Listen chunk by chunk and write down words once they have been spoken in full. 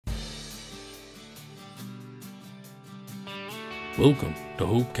Welcome to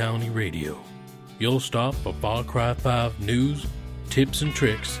Hope County Radio. You'll stop for Far Cry 5 news, tips and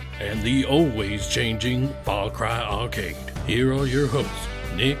tricks, and the always changing Far Cry Arcade. Here are your hosts,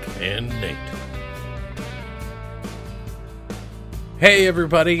 Nick and Nate. Hey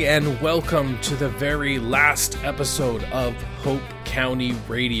everybody, and welcome to the very last episode of Hope County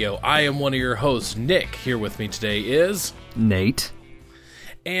Radio. I am one of your hosts, Nick. Here with me today is Nate.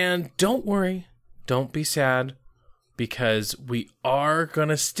 And don't worry, don't be sad, because we are going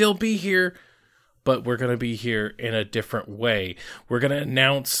to still be here, but we're going to be here in a different way. We're going to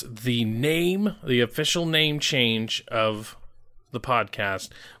announce the name, the official name change of the podcast,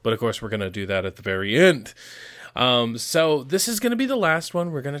 but of course we're going to do that at the very end. So this is going to be the last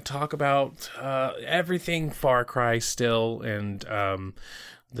one. We're going to talk about everything Far Cry still, and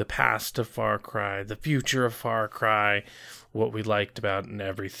the past of Far Cry, the future of Far Cry, what we liked about and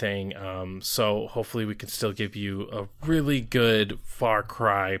everything. So hopefully we can still give you a really good Far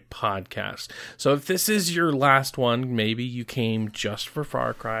Cry podcast. So if this is your last one, maybe you came just for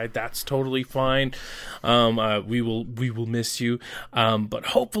Far Cry, that's totally fine. We will miss you. But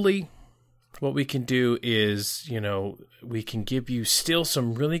hopefully what we can do is, we can give you still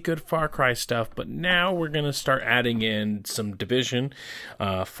some really good Far Cry stuff, but now we're going to start adding in some Division,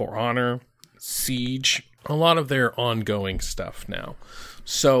 For Honor, Siege, a lot of their ongoing stuff now.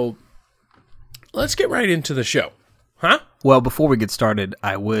 So let's get right into the show. Huh? Well, before we get started,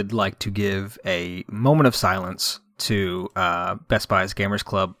 I would like to give a moment of silence to Best Buy's Gamers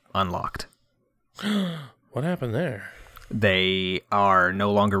Club Unlocked. What happened there? They are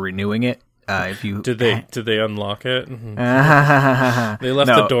no longer renewing it. If you did they unlock it? They left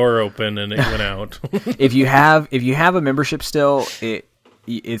the door open and it went out. If you have a membership still,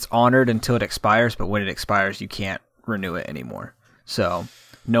 it's honored until it expires, but when it expires, you can't renew it anymore. So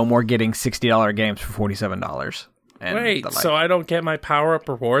no more getting $60 games for $47. Wait, so I don't get my power-up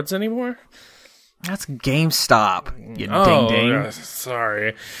rewards anymore? That's GameStop, you ding-ding.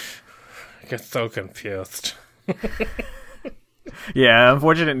 Sorry. I get so confused. Yeah,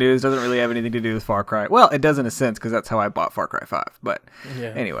 unfortunate news. Doesn't really have anything to do with Far Cry. Well, it does in a sense, because that's how I bought Far Cry 5. But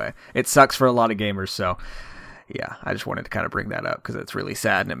Anyway, it sucks for a lot of gamers, so yeah, I just wanted to kind of bring that up because it's really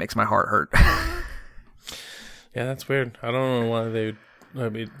sad and it makes my heart hurt. Yeah, that's weird. I don't know why they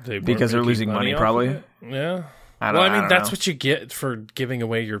because they're losing money probably. Yeah. I mean, that's know. what you get for giving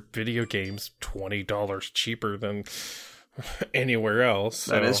away your video games $20 cheaper than anywhere else.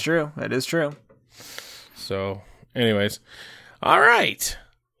 So. That is true. So, anyways, all right.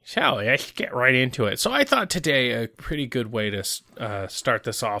 Shall we? I should get right into it. So I thought today a pretty good way to start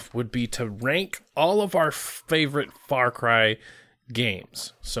this off would be to rank all of our favorite Far Cry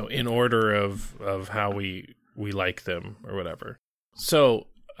games. So in order of how we like them or whatever. So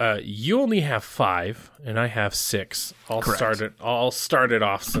you only have 5 and I have 6. I'll start it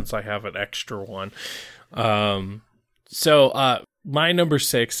off since I have an extra one. My number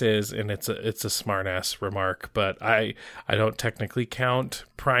 6 is, and it's a smart ass remark, but I don't technically count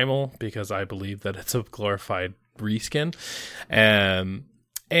Primal because I believe that it's a glorified reskin,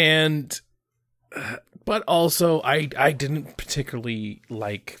 but also I didn't particularly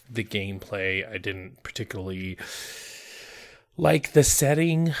like the gameplay. I didn't particularly like the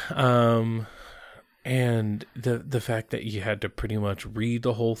setting, and the fact that you had to pretty much read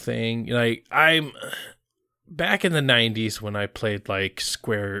the whole thing. I'm. Back in the 90s when I played like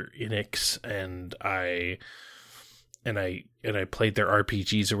Square Enix and I played their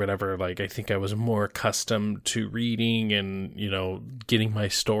RPGs or whatever, like I think I was more accustomed to reading and, getting my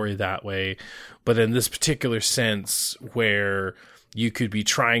story that way. But in this particular sense where you could be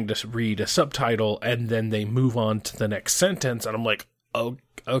trying to read a subtitle and then they move on to the next sentence and I'm like, oh,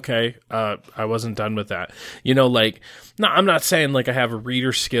 okay, I wasn't done with that. I'm not saying like I have a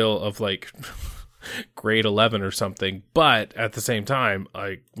reader skill of like grade 11 or something, but at the same time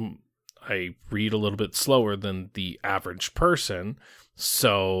I read a little bit slower than the average person,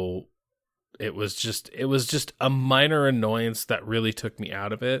 so it was just a minor annoyance that really took me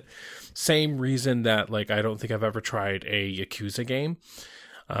out of it. Same reason that like I don't think I've ever tried a Yakuza game,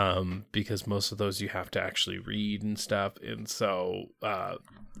 because most of those you have to actually read and stuff, and so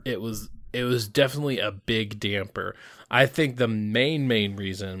it was definitely a big damper. I think the main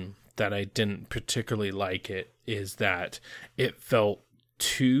reason that I didn't particularly like it is that it felt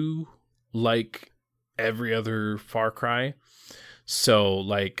too like every other Far Cry. So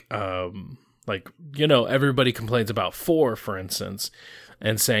everybody complains about 4, for instance,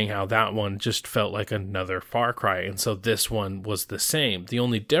 and saying how that one just felt like another Far Cry. And so this one was the same. The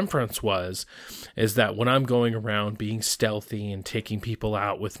only difference is that when I'm going around being stealthy and taking people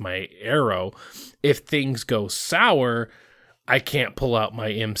out with my arrow, if things go sour, I can't pull out my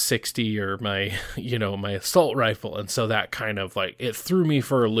M60 or my, my assault rifle. And so that kind of like, it threw me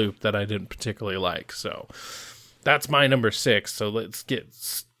for a loop that I didn't particularly like. So that's my number 6. So let's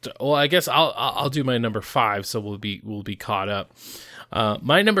I guess I'll do my number 5. So we'll be caught up.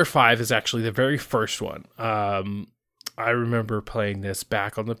 My number 5 is actually the very first one. I remember playing this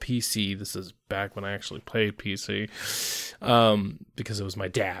back on the PC. This is back when I actually played PC, because it was my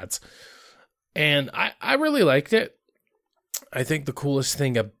dad's. And I really liked it. I think the coolest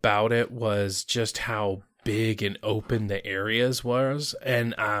thing about it was just how big and open the areas was.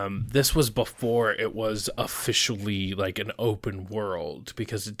 And this was before it was officially like an open world,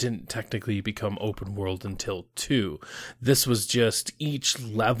 because it didn't technically become open world until 2. This was just each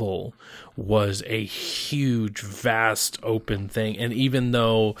level was a huge, vast, open thing. And even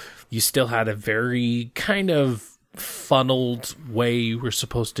though you still had a very kind of funneled way you were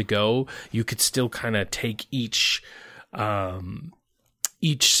supposed to go, you could still kind of take each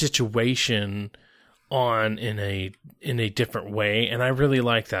situation on in a different way, and I really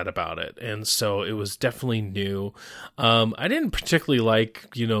like that about it. And so it was definitely new. I didn't particularly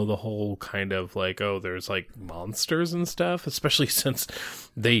like, the whole kind of like, oh, there's like monsters and stuff, especially since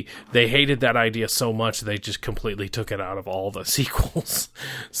they hated that idea so much they just completely took it out of all the sequels.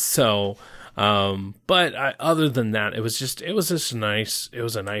 So but other than that, it was just nice. It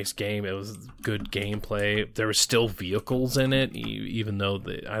was a nice game. It was good gameplay. There were still vehicles in it, even though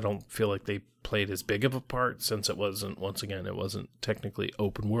I don't feel like they played as big of a part, since it wasn't technically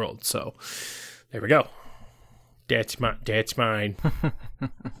open world. So there we go. That's mine.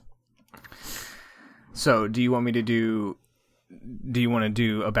 So do you want to do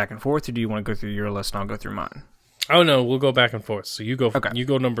a back and forth, or do you want to go through your list and I'll go through mine? Oh no, we'll go back and forth. So you go. Okay.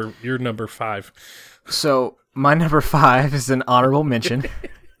 You're number 5. So my number 5 is an honorable mention.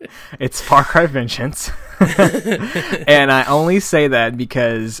 It's Far Cry Vengeance. And I only say that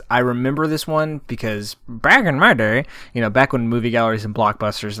because I remember this one, because back in my day, back when movie galleries and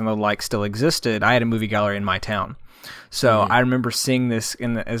Blockbusters and the like still existed, I had a movie gallery in my town. So I remember seeing this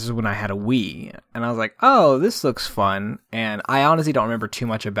this is when I had a Wii, and I was like, oh, this looks fun. And I honestly don't remember too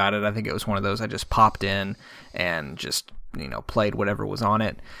much about it. I think it was one of those I just popped in and just, played whatever was on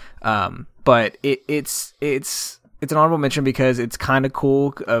it. But it's an honorable mention because it's kind of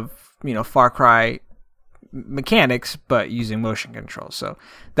cool of, Far Cry mechanics, but using motion control. So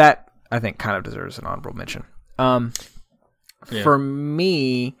that, I think, kind of deserves an honorable mention. For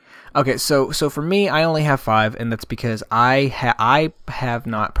me, okay, so for me, I only have 5, and that's because I have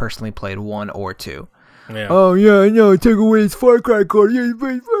not personally played 1 or 2. Yeah. Oh yeah, no, take away his Far Cry card.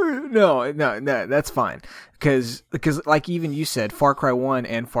 No, that's fine. Because like even you said, Far Cry 1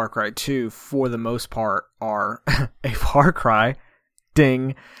 and Far Cry 2, for the most part, are a Far Cry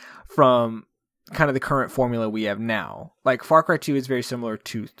from kind of the current formula we have now. Like Far Cry 2 is very similar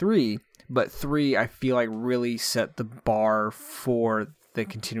to 3, but 3 I feel like really set the bar for the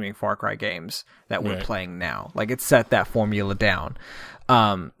continuing Far Cry games that we're playing now. Like it set that formula down.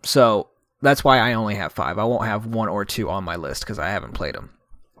 So that's why I only have 5. I won't have 1 or 2 on my list because I haven't played them.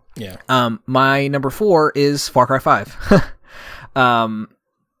 Yeah. My number 4 is Far Cry 5.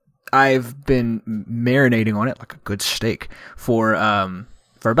 I've been marinating on it like a good steak for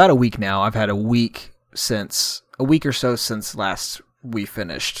about a week now. I've had a week or so since last we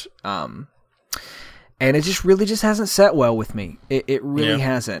finished. And it just really hasn't set well with me. It really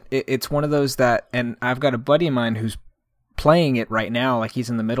hasn't. It's one of those that, and I've got a buddy of mine who's playing it right now, like he's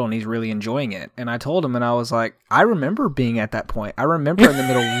in the middle and he's really enjoying it. And I told him, and I was like, I remember being at that point. I remember in the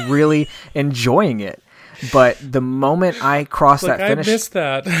middle really enjoying it. But the moment I crossed that finish, I missed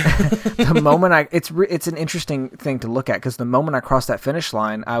that. The moment it's an interesting thing to look at, because the moment I crossed that finish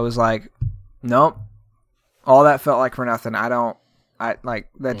line, I was like, nope, all that felt like for nothing.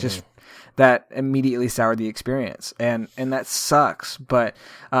 That immediately soured the experience, and that sucks. But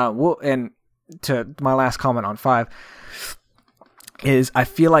and to my last comment on 5 is I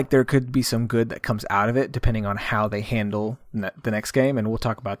feel like there could be some good that comes out of it depending on how they handle the next game, and we'll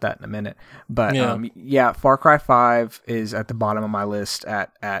talk about that in a minute. But Far Cry 5 is at the bottom of my list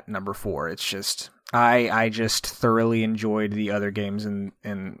at number 4. It's just I just thoroughly enjoyed the other games in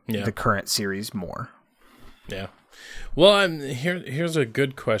the current series more. Yeah. Well, here's a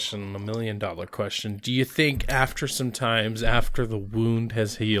good question, $1 million question. Do you think after some times, after the wound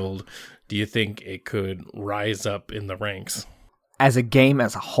has healed, do you think it could rise up in the ranks? As a game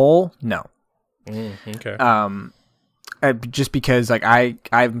as a whole, no. Okay. Just because like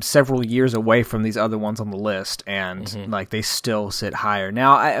I'm several years away from these other ones on the list, and like they still sit higher.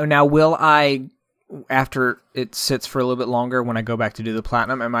 Now will I, after it sits for a little bit longer, when I go back to do the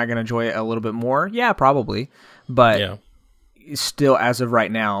platinum, am I going to enjoy it a little bit more? Yeah, probably. But still, as of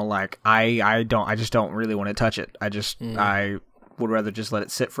right now, like I just don't really want to touch it. I would rather just let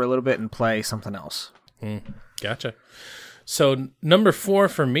it sit for a little bit and play something else. Gotcha. So number 4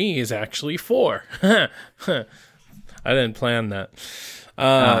 for me is actually 4. I didn't plan that.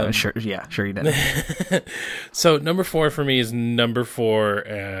 Sure you did. So number 4 for me is number 4.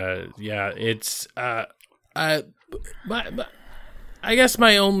 It's I guess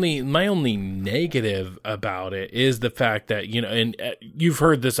my only negative about it is the fact that, you know, and you've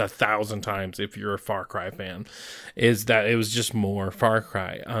heard this 1,000 times if you're a Far Cry fan, is that it was just more Far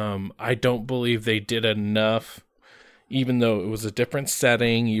Cry. I don't believe they did enough, even though it was a different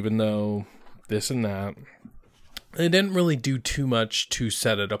setting, even though this and that. They didn't really do too much to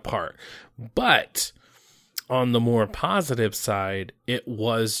set it apart. But on the more positive side, it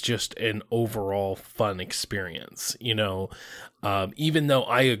was just an overall fun experience. You know, even though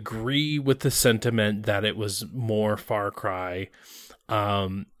I agree with the sentiment that it was more Far Cry,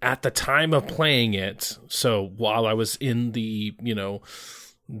 at the time of playing it, so while I was in the, you know,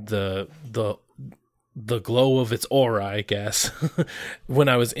 the glow of its aura, I guess, when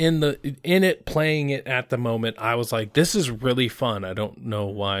I was in it playing it at the moment, I was like, this is really fun. I don't know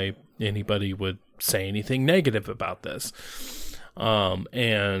why anybody would say anything negative about this.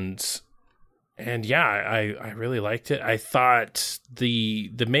 And yeah, I really liked it. I thought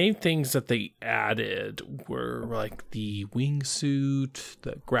the main things that they added were like the wingsuit,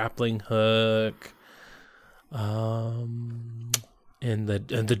 the grappling hook, and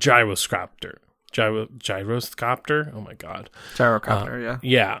the gyroscopter. Gyroscopter? Oh my god. Gyrocopter, yeah.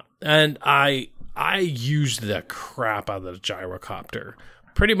 Yeah. And I used the crap out of the gyrocopter.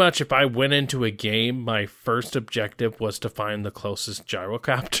 Pretty much if I went into a game, my first objective was to find the closest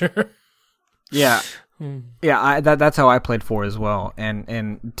gyrocopter. Yeah. Yeah, that's how I played 4 as well.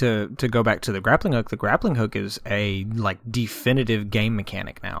 And to go back to the grappling hook is a like definitive game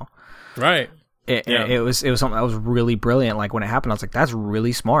mechanic now. Right. It was something that was really brilliant. Like when it happened, I was like, that's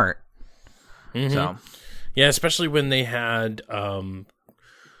really smart. Mm-hmm. So, yeah, especially when they had, I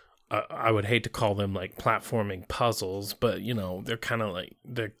would hate to call them like platforming puzzles, but you know, they're kind of like,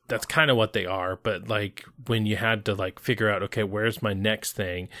 that's kind of what they are. But like when you had to like figure out, okay, where's my next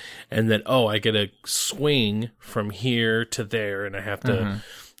thing? And then, I get a swing from here to there and I have to,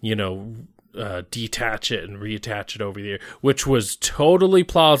 you know, detach it and reattach it over there, which was totally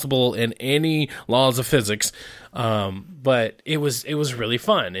plausible in any laws of physics. But it was really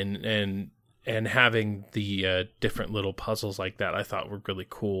fun and having the different little puzzles like that, I thought were really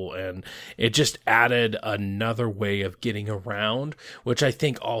cool. And it just added another way of getting around, which I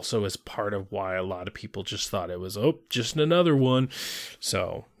think also is part of why a lot of people just thought it was, just another one.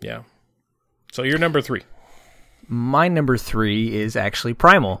 So, yeah. So you're number 3. My number 3 is actually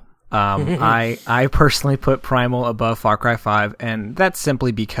Primal. I personally put Primal above Far Cry 5, and that's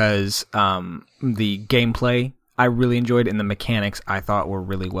simply because the gameplay I really enjoyed, and the mechanics I thought were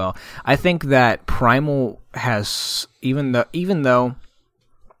really well. I think that Primal has, even though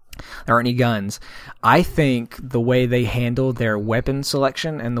there aren't any guns, I think the way they handle their weapon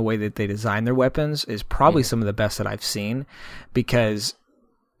selection and the way that they design their weapons is probably some of the best that I've seen, because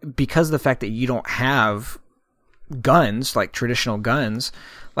of the fact that you don't have guns, like traditional guns,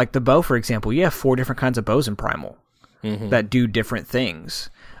 like the bow, for example. You have 4 different kinds of bows in Primal that do different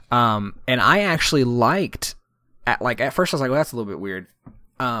things. And I actually liked, at first I was like, well, that's a little bit weird.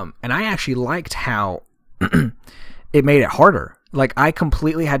 And I actually liked how it made it harder. Like, I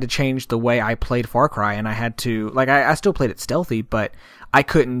completely had to change the way I played Far Cry, and I had to, like, I still played it stealthy, but I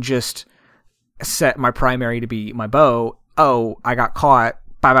couldn't just set my primary to be my bow. I got caught.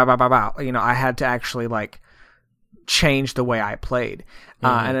 You know, I had to actually, like, change the way I played.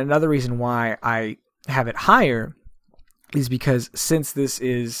 And another reason why I have it higher is because since this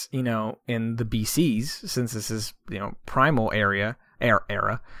is, you know, in the BCs, since this is, you know, Primal era,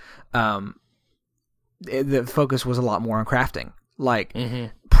 the focus was a lot more on crafting. Like,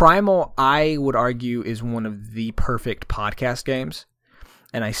 Primal, I would argue, is one of the perfect podcast games.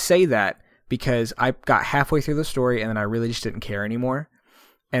 And I say that because I got halfway through the story and then I really just didn't care anymore.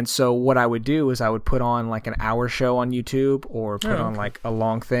 And so what I would do is I would put on like an hour show on YouTube, or put on like a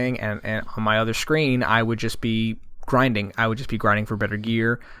long thing, and on my other screen I would just be grinding. I would just be grinding for better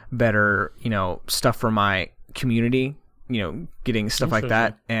gear, better, you know, stuff for my community, you know, getting stuff like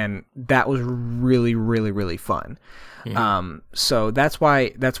that. And that was really, really, really fun. So that's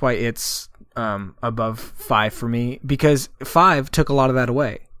why it's above 5 for me, because 5 took a lot of that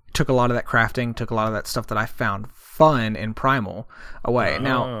away. Took a lot of that crafting, took a lot of that stuff that I found fun in Primal away.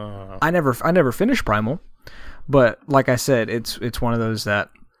 Now, I never finished Primal, but like I said, it's one of those that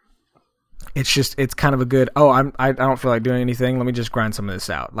it's kind of a good, I don't feel like doing anything, let me just grind some of this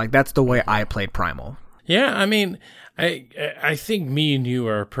out. Like, that's the way I played Primal. Yeah, I mean, I think me and you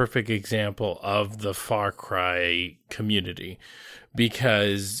are a perfect example of the Far Cry community,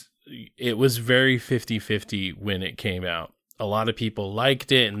 because it was very 50-50 when it came out. A lot of people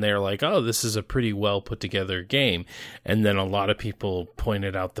liked it, and they're like, oh, this is a pretty well put together game. And then a lot of people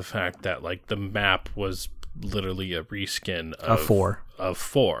pointed out the fact that, like, the map was literally a reskin of 4.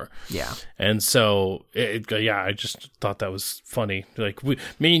 Yeah. And so, I just thought that was funny. Like,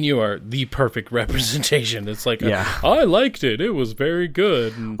 me and you are the perfect representation. It's like, I liked it. It was very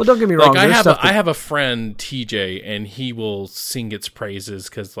good. And, well, don't get me wrong. Like, I have a friend, TJ, and he will sing its praises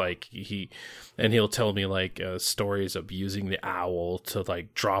because, like, he'll tell me, like, stories of using the owl to,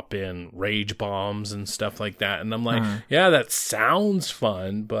 like, drop in rage bombs and stuff like that. And I'm like, yeah, that sounds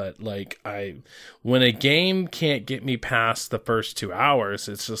fun, but, like, when a game can't get me past the first 2 hours,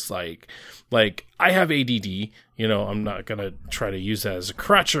 it's just like I have ADD, you know, I'm not going to try to use that as a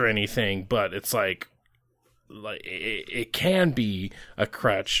crutch or anything, but it's like it can be a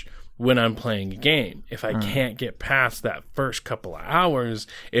crutch when I'm playing a game. If I can't get past that first couple of hours,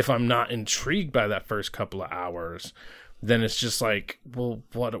 if I'm not intrigued by that first couple of hours, then it's just like, well,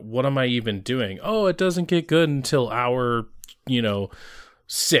 what am I even doing? Oh, it doesn't get good until hour,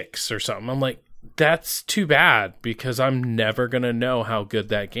 6 or something. I'm like, that's too bad, because I'm never going to know how good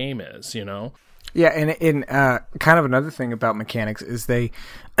that game is, you know? Yeah, and kind of another thing about mechanics is they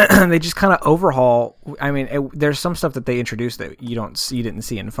they just kind of overhaul. I mean, there's some stuff that they introduced that you didn't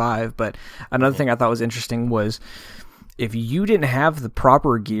see in 5, but another thing I thought was interesting was if you didn't have the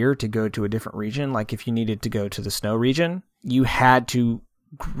proper gear to go to a different region, like if you needed to go to the snow region, you had to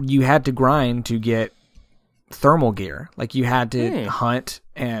grind to get thermal gear. Like you had to hunt,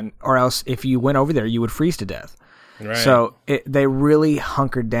 or else if you went over there, you would freeze to death. Right. So they really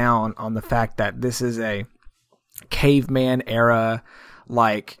hunkered down on the fact that this is a caveman era,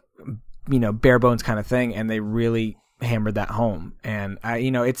 like, bare bones kind of thing, and they really hammered that home. And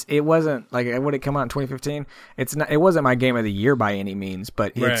it wasn't like, when it came out in 2015, it wasn't my game of the year by any means,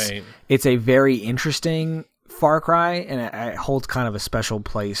 but it's a very interesting Far Cry, and it holds kind of a special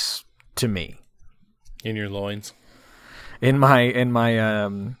place to me. In your loins? In my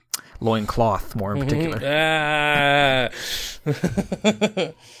loincloth, more in particular.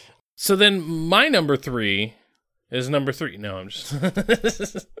 So then my number 3 is number 3. No, I'm just...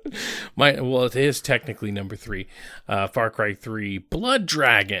 it is technically number 3. Far Cry 3, Blood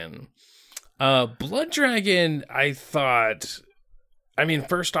Dragon. Blood Dragon, I thought... I mean,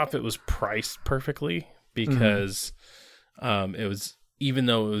 first off, it was priced perfectly, because it was... Even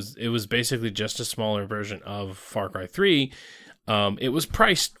though it was basically just a smaller version of Far Cry 3, it was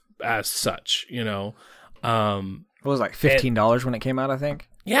priced as such, It was like $15 when it came out, I think.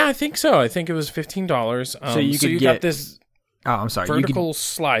 Yeah, I think so. I think it was $15. So you got this vertical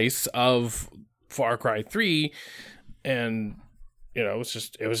slice of Far Cry 3, and it was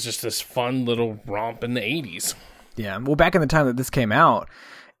just this fun little romp in the 80s. Yeah, well, back in the time that this came out,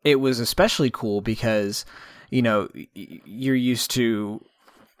 it was especially cool because you're used to,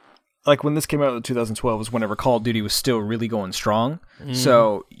 like, when this came out in 2012 was whenever Call of Duty was still really going strong.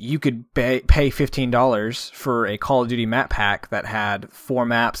 So you could pay $15 for a Call of Duty map pack that had 4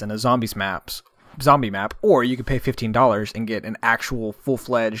 maps and a zombie map, or you could pay $15 and get an actual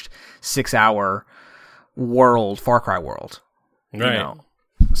full-fledged 6-hour world, Far Cry world. Right.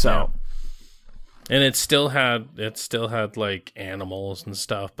 So... Yeah. And it still had like animals and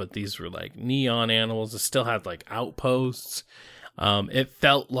stuff, but these were like neon animals. It still had like outposts. It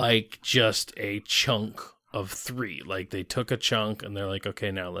felt like just a chunk of 3. Like they took a chunk and they're like,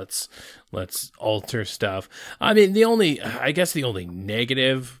 okay, now let's alter stuff. I mean, the only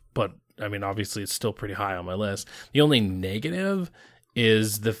negative, but I mean, obviously it's still pretty high on my list. The only negative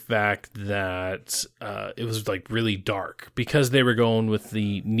is the fact that it was like really dark, because they were going with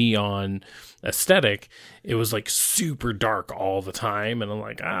the neon aesthetic. It was like super dark all the time, and I'm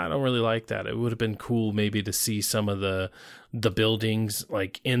like, I don't really like that. It would have been cool maybe to see some of the buildings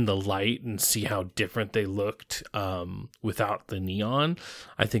like in the light and see how different they looked without the neon.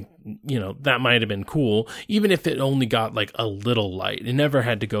 I think that might have been cool, even if it only got like a little light. It never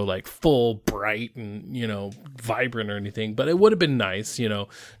had to go like full bright and vibrant or anything, but it would have been nice,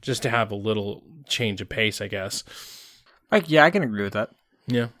 just to have a little change of pace, I guess. Yeah, I can agree with that.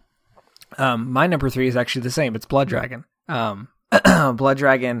 Yeah. My number 3 is actually the same. It's Blood Dragon. Blood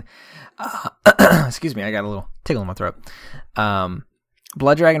Dragon. Excuse me, I got a little tickle in my throat.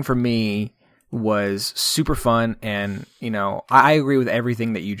 Blood Dragon for me was super fun, and I agree with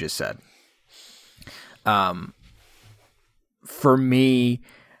everything that you just said. For me,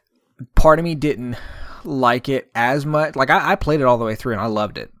 part of me didn't like it as much. Like I played it all the way through and I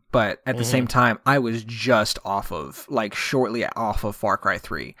loved it. But at the same time, I was just shortly off of Far Cry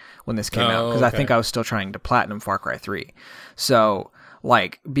 3 when this came out. Because I think I was still trying to platinum Far Cry 3. So,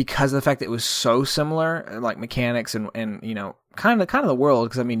 like, because of the fact that it was so similar, like mechanics and you know, kind of the world.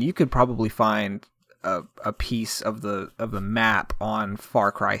 Because I mean, you could probably find a piece of the map on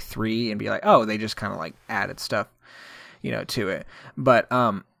Far Cry 3 and be like, oh, they just kind of like added stuff, you know, to it. But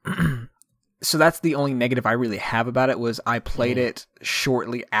so that's the only negative I really have about it. Was I played it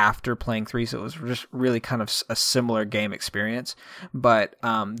shortly after playing 3, so it was just really kind of a similar game experience. But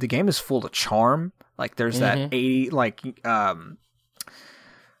the game is full of charm. Like there's that 80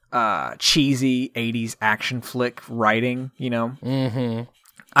 cheesy 80s action flick writing, you know. Mm-hmm.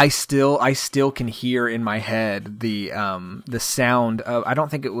 I still can hear in my head the sound of, I don't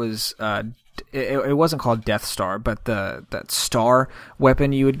think it was it wasn't called Death Star, but that star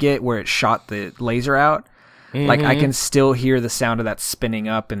weapon you would get where it shot the laser out. Mm-hmm. Like I can still hear the sound of that spinning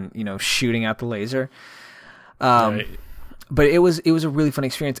up and, you know, shooting out the laser. Right. But it was a really fun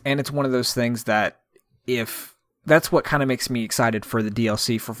experience, and it's one of those things that that's what kind of makes me excited for the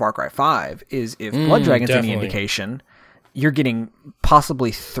DLC for Far Cry 5 is if Blood Dragon's any indication, you're getting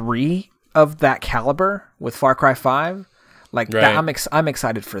possibly 3 of that caliber with Far Cry 5. Like that, I'm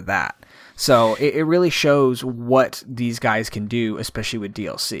excited for that. So it really shows what these guys can do, especially with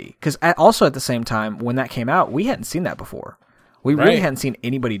DLC. Because also at the same time, when that came out, we hadn't seen that before. We really hadn't seen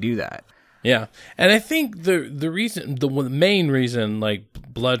anybody do that. Yeah, and I think the main reason like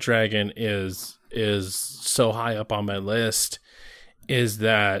Blood Dragon is so high up on my list is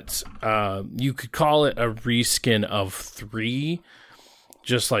that you could call it a reskin of 3,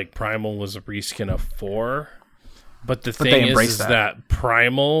 just like Primal was a reskin of 4. But the thing is that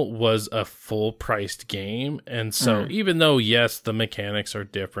Primal was a full-priced game, and so even though, yes, the mechanics are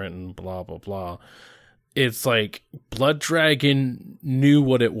different and blah, blah, blah, it's like Blood Dragon knew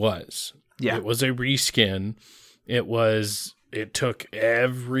what it was. Yeah. It was a reskin. It took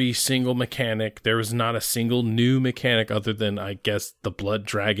every single mechanic. There was not a single new mechanic other than, I guess, the Blood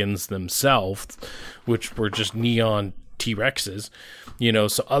Dragons themselves, which were just neon T-Rexes, you know.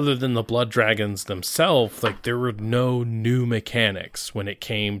 So other than the Blood Dragons themselves, like there were no new mechanics when it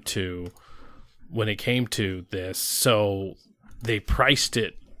came to this. So they priced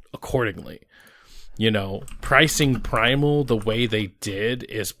it accordingly. You know, pricing Primal the way they did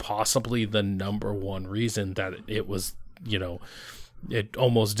is possibly the number one reason that it was, you know, it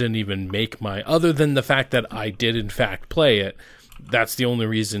almost didn't even make other than the fact that I did in fact play it, that's the only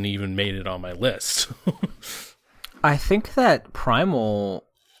reason it even made it on my list. I think Primal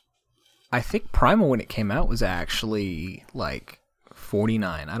when it came out was actually like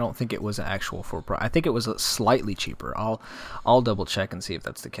 $49. I don't think it was an actual full price. I think it was slightly cheaper. I'll double check and see if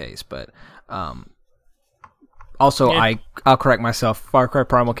that's the case. But also, yeah. I'll correct myself. Far Cry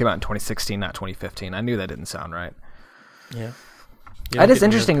Primal came out in 2016, not 2015. I knew that didn't sound right. Yeah. That is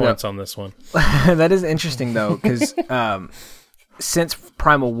interesting though. On this one. That is interesting though, because since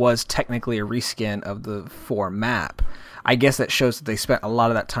Primal was technically a reskin of the 4 map, I guess that shows that they spent a lot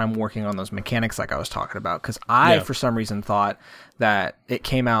of that time working on those mechanics like I was talking about, because for some reason, thought that it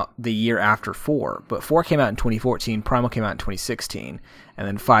came out the year after 4, but 4 came out in 2014, Primal came out in 2016, and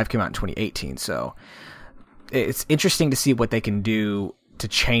then 5 came out in 2018, so it's interesting to see what they can do to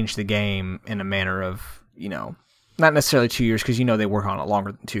change the game in a manner of, you know, not necessarily 2 years, because, you know, they work on it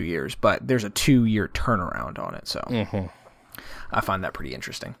longer than 2 years, but there's a 2-year turnaround on it, so... Mm-hmm. I find that pretty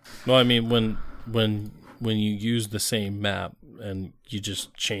interesting. Well, I mean, when you use the same map and you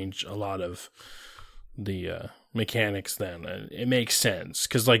just change a lot of the mechanics, then it makes sense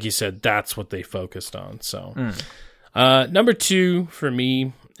because, like you said, that's what they focused on. So, number 2 for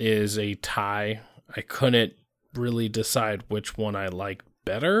me is a tie. I couldn't really decide which one I liked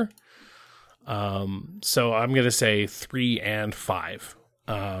better. So I'm gonna say 3 and 5.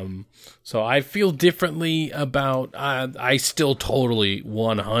 So I feel differently about, I still totally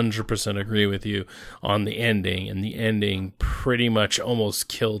 100% agree with you on the ending, and the ending pretty much almost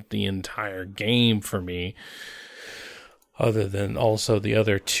killed the entire game for me, other than also the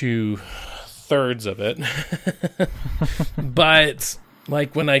other 2/3 of it. But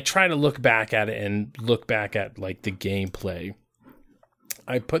like when I try to look back at it and look back at like the gameplay,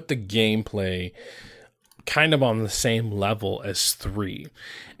 I put the gameplay kind of on the same level as 3.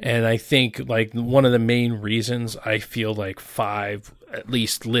 And I think like one of the main reasons I feel like 5 at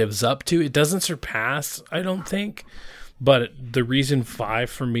least lives up to, it doesn't surpass, I don't think, but the reason 5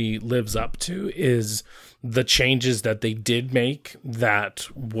 for me lives up to is the changes that they did make that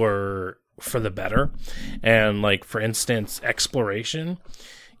were for the better. And like, for instance, exploration.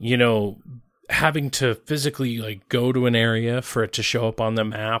 having to physically like go to an area for it to show up on the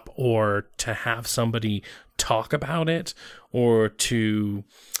map, or to have somebody talk about it, or to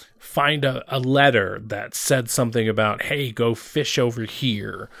find a letter that said something about, hey, go fish over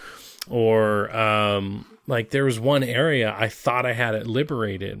here. Or like there was one area I thought I had it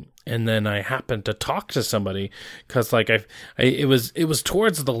liberated, and then I happened to talk to somebody because like it was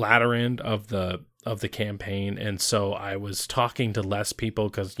towards the latter end of the campaign, and so I was talking to less people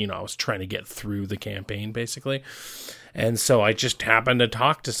because I was trying to get through the campaign basically, and so I just happened to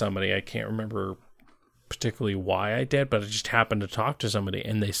talk to somebody. I can't remember particularly why I did, but I just happened to talk to somebody,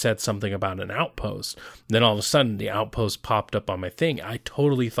 and they said something about an outpost. Then all of a sudden the outpost popped up on my thing. I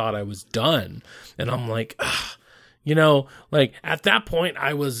totally thought I was done, and I'm like, like at that point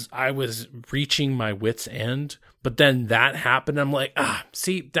I was reaching my wit's end, but then that happened. I'm like,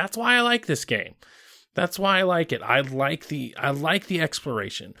 see, that's why I like this game. That's why I like it. I like the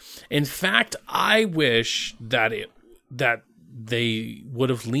exploration. In fact, I wish that they would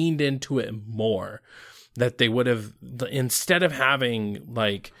have leaned into it more. That they would have, instead of having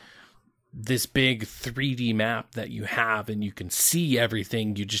like this big 3D map that you have and you can see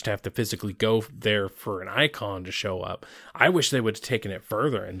everything, you just have to physically go there for an icon to show up. I wish they would have taken it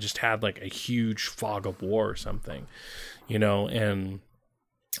further and just had like a huge fog of war or something, and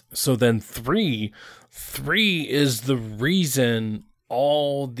so then 3 is the reason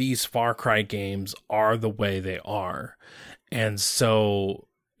all these Far Cry games are the way they are. And so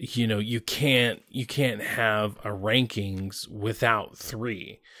you can't have a rankings without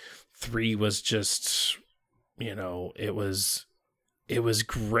 3. 3 was just, it was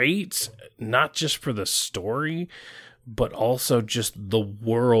great, not just for the story, but also just the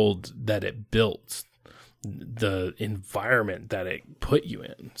world that it built, the environment that it put you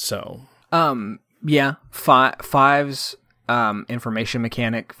in. So, yeah, 5's information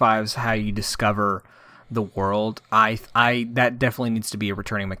mechanic, 5's how you discover the world. I that definitely needs to be a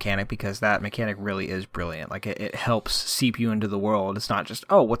returning mechanic, because that mechanic really is brilliant. Like it helps seep you into the world. It's not just,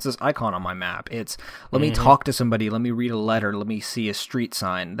 oh, what's this icon on my map? It's let me talk to somebody, let me read a letter, let me see a street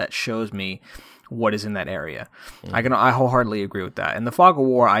sign that shows me what is in that area. I wholeheartedly agree with that. And the Fog of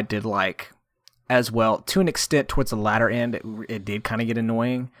War I did like as well, to an extent. Towards the latter end it did kind of get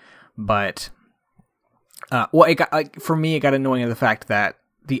annoying, but it got, for me it got annoying in the fact that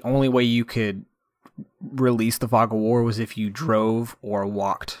the only way you could release the Fog of War was if you drove or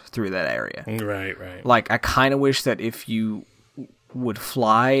walked through that area. Right. Like, I kind of wish that if you would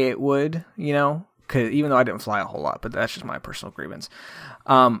fly, it would, because even though I didn't fly a whole lot, but that's just my personal grievance.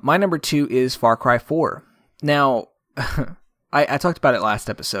 My number 2 is Far Cry 4. Now, I talked about it last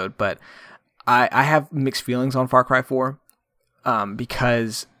episode, but I have mixed feelings on Far Cry 4,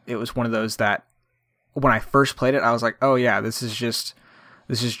 because it was one of those that when I first played it, I was like, oh yeah, this is just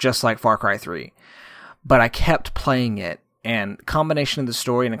like Far Cry 3. But I kept playing it, and combination of the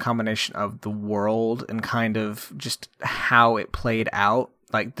story and a combination of the world and kind of just how it played out,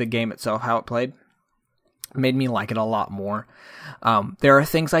 like the game itself, how it played, made me like it a lot more. There are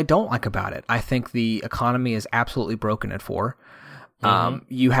things I don't like about it. I think the economy is absolutely broken at 4.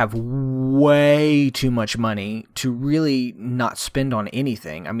 You have way too much money to really not spend on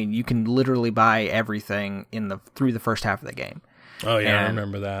anything. I mean, you can literally buy everything through the first half of the game. Oh yeah, I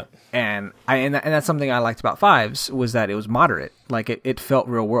remember that. And that's something I liked about 5's, was that it was moderate. Like it felt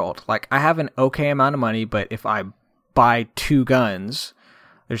real world. Like I have an okay amount of money, but if I buy 2 guns,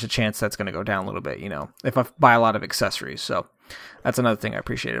 there's a chance that's going to go down a little bit, if I buy a lot of accessories. So that's another thing I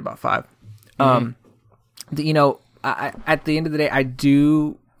appreciated about 5. At the end of the day, I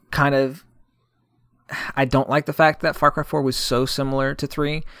don't like the fact that Far Cry 4 was so similar to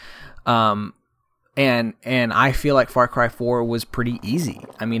 3. And I feel like Far Cry 4 was pretty easy.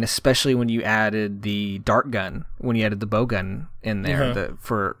 I mean, especially when you added the dart gun, when you added the bow gun in there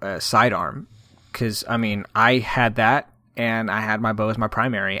for sidearm. Because, I mean, I had that, and I had my bow as my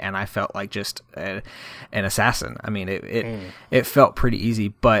primary, and I felt like just an assassin. I mean, it felt pretty easy,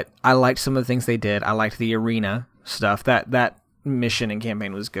 but I liked some of the things they did. I liked the arena stuff. That mission and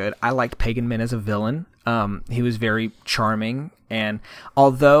campaign was good. I liked Pagan Min as a villain. He was very charming, and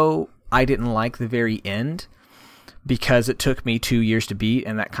although I didn't like the very end because it took me 2 years to beat,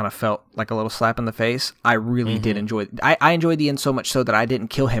 and that kind of felt like a little slap in the face, I really did enjoy it. I enjoyed the end so much so that I didn't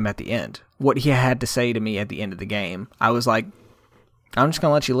kill him at the end. What he had to say to me at the end of the game, I was like, I'm just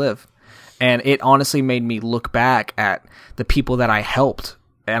going to let you live. And it honestly made me look back at the people that I helped,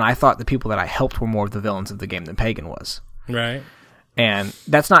 and I thought the people that I helped were more of the villains of the game than Pagan was. Right. And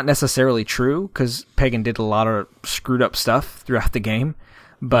that's not necessarily true, because Pagan did a lot of screwed up stuff throughout the game,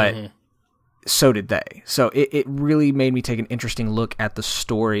 but so did they. So it really made me take an interesting look at the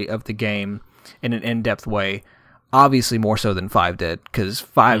story of the game in an in-depth way. Obviously more so than 5 did, because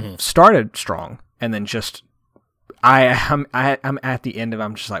 5 started strong, and then just I'm at the end of it,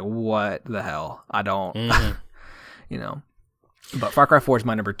 I'm just like, what the hell? I don't, you know. But Far Cry 4 is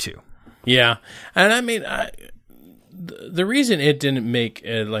my number 2. Yeah, and I mean, the reason it didn't make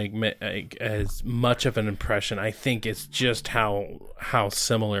as much of an impression, I think, is just how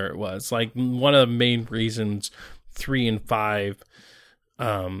similar it was. Like, one of the main reasons 3 and 5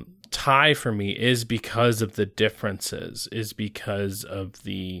 tie for me is because of the differences, is because of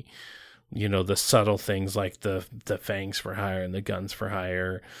the, you know, the subtle things like the fangs for hire and the guns for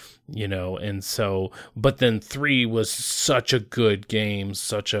hire, you know. And so, but then 3 was such a good game,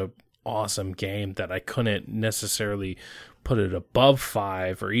 such a awesome game, that I couldn't necessarily put it above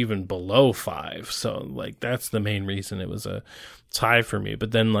 5 or even below 5. So like, that's the main reason it was a tie for me.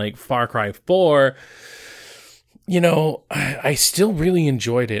 But then like Far Cry 4, you know, I still really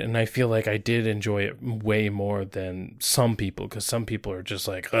enjoyed it, and I feel like I did enjoy it way more than some people, because some people are just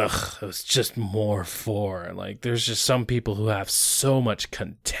like, ugh, it was just more 4. Like, there's just some people who have so much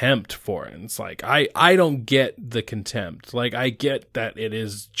contempt for it, and it's like, I don't get the contempt. Like, I get that it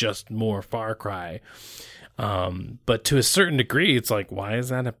is just more Far Cry, but to a certain degree, it's like, why is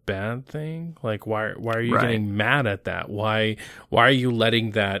that a bad thing? Like, why are you getting mad at that? Why are you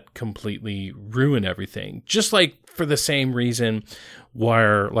letting that completely ruin everything? Just like, for the same reason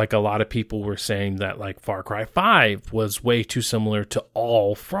where like a lot of people were saying that like Far Cry 5 was way too similar to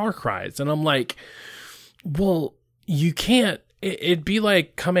all Far Cries. And I'm like, well, you can't. It'd be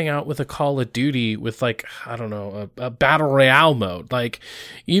like coming out with a Call of Duty with like, I don't know, a battle royale mode. Like,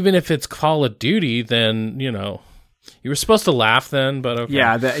 even if it's Call of Duty, then, you know, you were supposed to laugh then, but okay.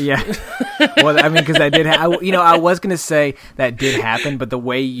 Yeah. Well, I mean, because I did, I was going to say that did happen, but the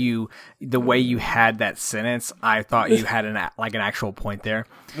way you had that sentence, I thought you had an actual point there.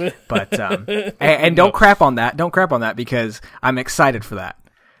 But and don't crap on that. Don't crap on that, because I'm excited for that.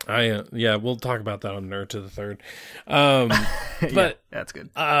 Yeah, we'll talk about that on Nerd to the Third. But yeah, that's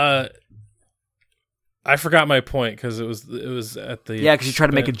good. I forgot my point, because it was at the because you tried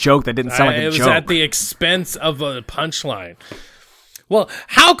to make a joke that didn't sound like a joke. It was at the expense of a punchline. Well,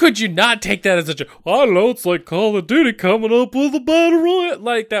 how could you not take that as a joke? I don't know, it's like Call of Duty coming up with a battle royale.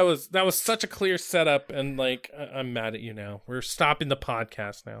 Like, that was such a clear setup, and like, I'm mad at you now. We're stopping the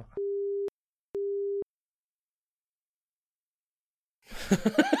podcast now.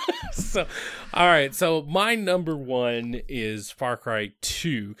 So, all right. So my number 1 is Far Cry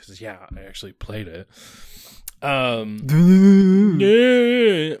 2, because yeah, I actually played it.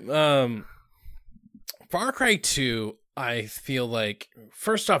 Far Cry 2, I feel like,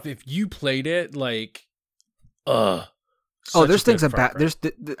 first off, if you played it, like, there's things about there's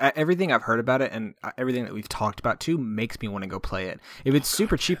everything I've heard about it, and everything that we've talked about too makes me want to go play it. If it's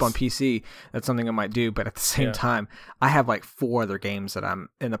super cheap on PC, that's something I might do. But at the same time, I have like 4 other games that I'm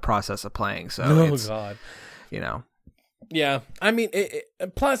in the process of playing. So God, you know, yeah. I mean,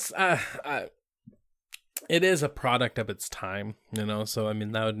 plus, it is a product of its time, you know, so I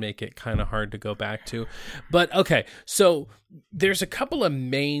mean, that would make it kind of hard to go back to. But okay, so there's a couple of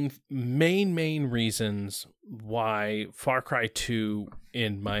main reasons why Far Cry 2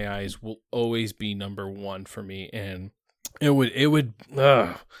 in my eyes will always be number 1 for me, and it would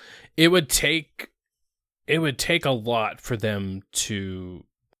take a lot for them to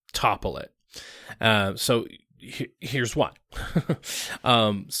topple it. So here's why.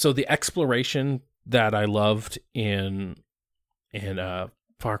 So the exploration that I loved in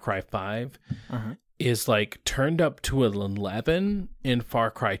Far Cry 5 is like turned up to an 11 in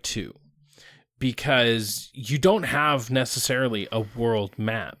Far Cry 2, because you don't have necessarily a world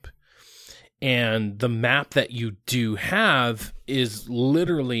map, and the map that you do have is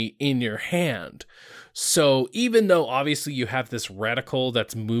literally in your hand. So even though obviously you have this reticle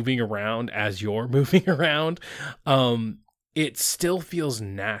that's moving around as you're moving around, it still feels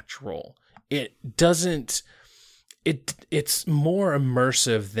natural. It doesn't, it's more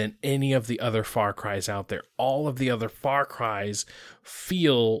immersive than any of the other Far Cries out there. All of the other Far Cries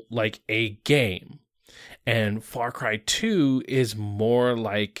feel like a game. And Far Cry 2 is more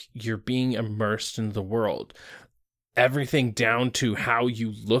like you're being immersed in the world. Everything down to how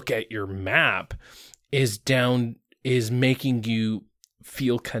you look at your map is making you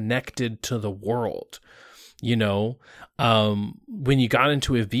feel connected to the world. You know, when you got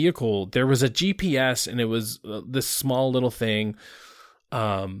into a vehicle, there was a GPS, and it was this small little thing.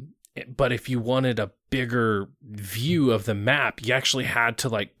 But if you wanted a bigger view of the map, you actually had to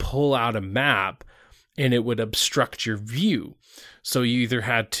like pull out a map, and it would obstruct your view. So you either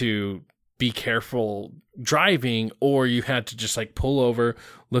had to be careful driving, or you had to just like pull over,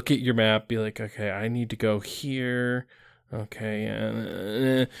 look at your map, be like, okay, I need to go here.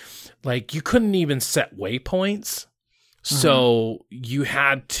 Okay. Like you couldn't even set waypoints. So you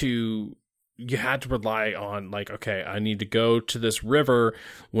had to rely on like, okay, I need to go to this river.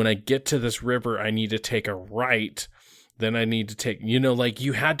 When I get to this river, I need to take a right. Then I need to take, like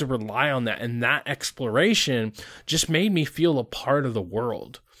you had to rely on that. And that exploration just made me feel a part of the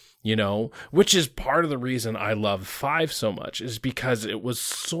world, which is part of the reason I love 5 so much, is because it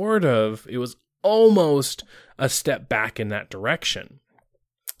was almost a step back in that direction.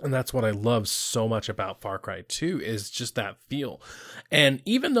 And that's what I love so much about Far Cry 2 is just that feel. And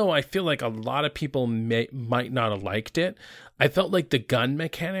even though I feel like a lot of people might not have liked it, I felt like the gun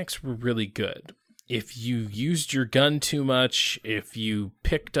mechanics were really good. If you used your gun too much, if you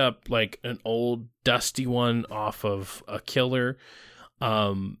picked up like an old dusty one off of a killer,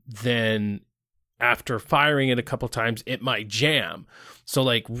 then after firing it a couple times, it might jam. So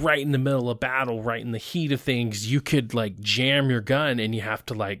like right in the middle of battle, right in the heat of things, you could like jam your gun and you have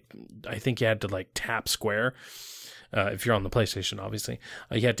to I think you had to tap square. If you're on the PlayStation, obviously,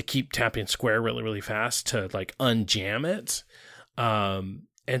 you had to keep tapping square really, really fast to like unjam it.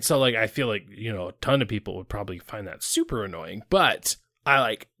 And so I feel like, a ton of people would probably find that super annoying, but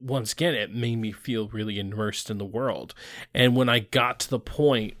once again, it made me feel really immersed in the world. And when I got to the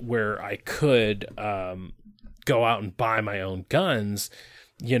point where I could go out and buy my own guns,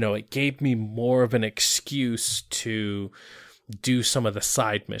 it gave me more of an excuse to do some of the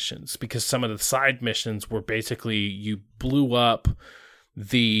side missions, because some of the side missions were basically you blew up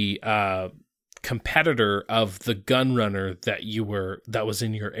the competitor of the gun runner that was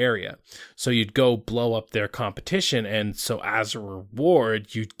in your area. So you'd go blow up their competition, and so as a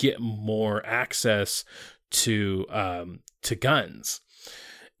reward you'd get more access to guns.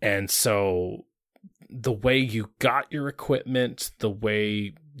 And so the way you got your equipment, the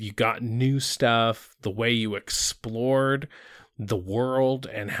way you got new stuff, the way you explored the world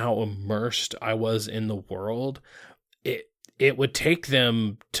and how immersed I was in the world, it would take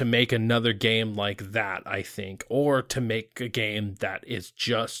them to make another game like that, I think, or to make a game that is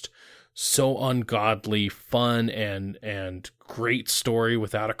just so ungodly fun and great story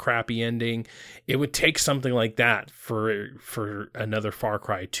without a crappy ending. It would take something like that for another Far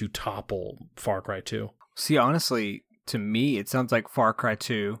Cry to topple Far Cry 2. See, honestly, to me, it sounds like Far Cry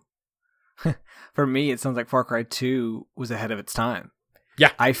 2. For me, it sounds like Far Cry 2 was ahead of its time.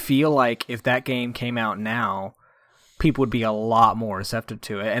 Yeah. I feel like if that game came out now, people would be a lot more receptive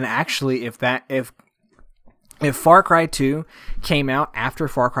to it. And actually, if Far Cry 2 came out after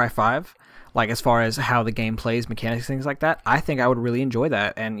Far Cry 5, as far as how the game plays, mechanics, things like that, I think I would really enjoy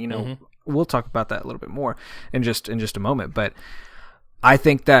that. And we'll talk about that a little bit more in just a moment. But I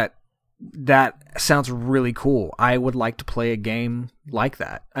think that sounds really cool. I would like to play a game like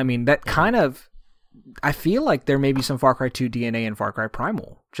that. I mean, that kind of, I feel like there may be some Far Cry 2 DNA in Far Cry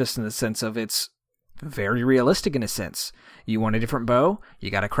Primal, just in the sense of it's very realistic in a sense. You want a different bow,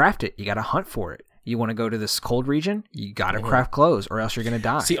 you got to craft it, you got to hunt for it. You want to go to this cold region, you got to craft clothes, or else you're going to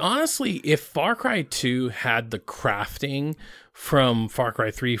die. See, honestly, if Far Cry 2 had the crafting from Far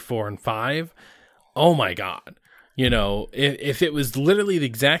Cry 3, 4, and 5, oh my god. If it was literally the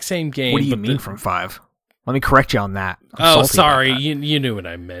exact same game. What do you mean from 5? Let me correct you on that. Oh, sorry. You knew what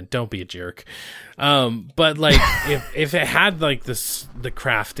I meant. Don't be a jerk. But if it had the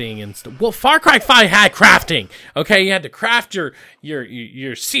crafting and stuff. Well, Far Cry 5 had crafting. Okay, you had to craft your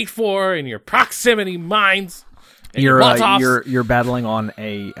C4 and your proximity mines. You're battling on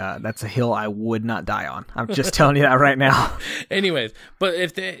that's a hill I would not die on. I'm just telling you that right now. Anyways, but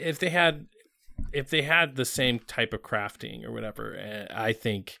if they had the same type of crafting or whatever, I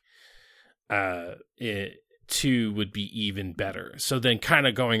think it 2 would be even better. So then kind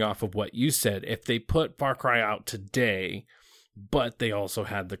of going off of what you said, if they put Far Cry out today, but they also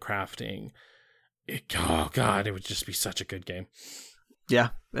had the crafting, oh god, it would just be such a good game. Yeah,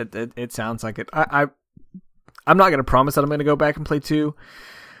 it sounds like it. I'm not going to promise that I'm going to go back and play 2.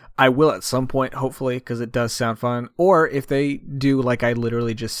 I will at some point, hopefully, because it does sound fun. Or if they do like I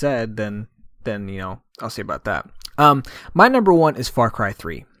literally just said, then I'll see about that. My number 1 is Far Cry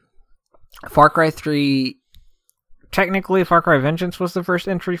 3. Far Cry 3, technically Far Cry Vengeance was the first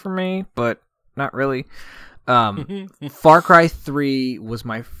entry for me, but not really. Far Cry 3 was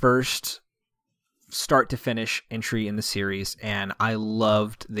my first start to finish entry in the series, and I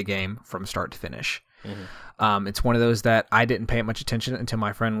loved the game from start to finish. It's one of those that I didn't pay much attention until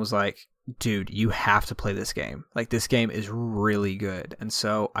my friend was like, dude, you have to play this game. This game is really good. And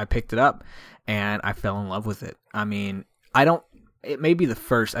so I picked it up and I fell in love with it. I mean, it may be the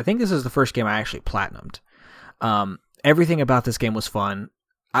first. I think this is the first game I actually platinumed. Everything about this game was fun.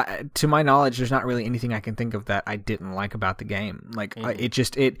 To my knowledge, there's not really anything I can think of that I didn't like about the game. Like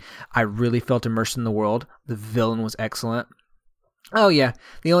I really felt immersed in the world. The villain was excellent. Oh yeah,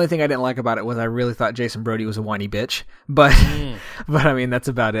 the only thing I didn't like about it was I really thought Jason Brody was a whiny bitch. But but I mean that's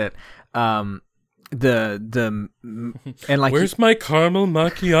about it. And like where's my caramel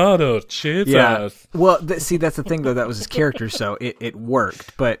macchiato? Jesus. Yeah. Well, see, that's the thing though. That was his character, so it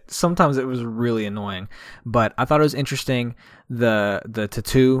worked. But sometimes it was really annoying. But I thought it was interesting. The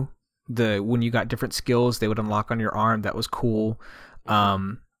tattoo, when you got different skills, they would unlock on your arm. That was cool. A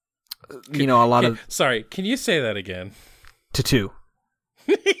lot of. Sorry, can you say that again? Tattoo.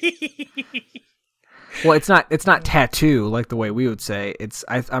 Well, it's not tattoo like the way we would say.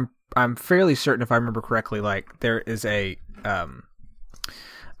 I'm fairly certain, if I remember correctly, like there is a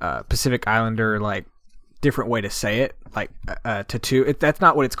Pacific Islander like different way to say it, like tattoo. That's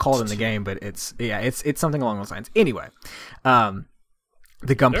not what it's called in the game, but it's something along those lines. Anyway, the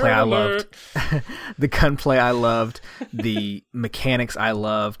gunplay I loved. The gunplay I loved. The mechanics I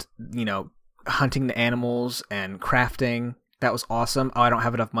loved. Hunting the animals and crafting. That was awesome. Oh, I don't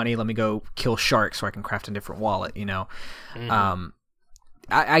have enough money. Let me go kill sharks so I can craft a different wallet. Mm-hmm.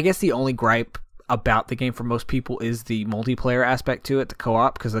 I guess the only gripe about the game for most people is the multiplayer aspect to it, the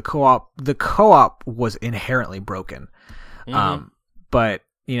co-op, because the co-op was inherently broken. Mm-hmm. But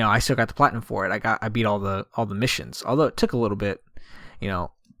I still got the platinum for it. I beat all the missions, although it took a little bit.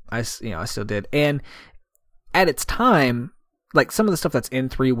 I still did. And at its time, like some of the stuff that's in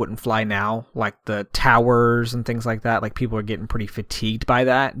 3 wouldn't fly now, like the towers and things like that. Like people are getting pretty fatigued by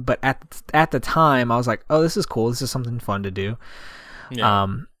that. But at the time, I was like, oh, this is cool. This is something fun to do. Yeah.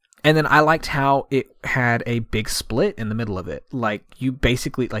 And then I liked how it had a big split in the middle of it. Like you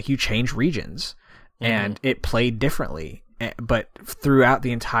basically, you change regions, and it played differently. But throughout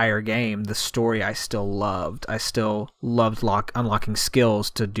the entire game, the story I still loved. I still loved unlocking skills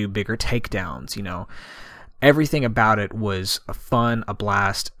to do bigger takedowns. Everything about it was fun, a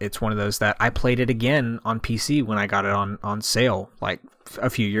blast. It's one of those that I played it again on PC when I got it on sale, like a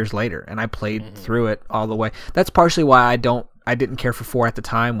few years later, and I played through it all the way. That's partially why I didn't care for 4 at the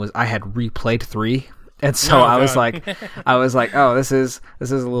time. Was I had replayed 3, and so I was like, oh, this is a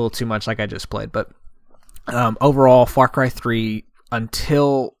little too much, like I just played. But overall, Far Cry 3,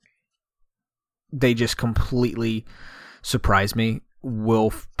 until they just completely surprised me,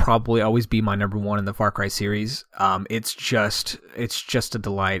 will probably always be my number 1 in the Far Cry series. It's just a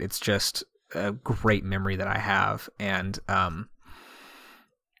delight. It's just a great memory that I have, and I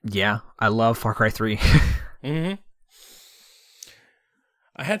love Far Cry 3. Mm-hmm.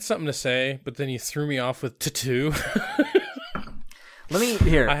 I had something to say, but then you threw me off with tattoo. Let me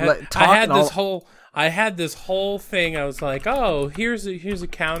hear. I had this whole thing. I was like, oh, here's a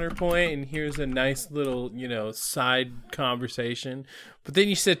counterpoint, and here's a nice little side conversation. But then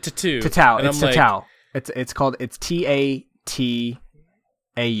you said tattoo. Tatau. It's Tatau. It's called Tatau.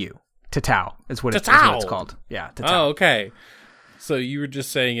 Tatau is what it's called. Yeah. Tatau. Oh, okay. So you were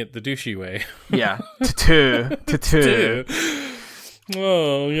just saying it the douchey way. Yeah. Tattoo.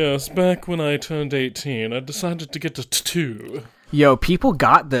 Oh, yes. Back when I turned 18, I decided to get a tattoo. Yo, people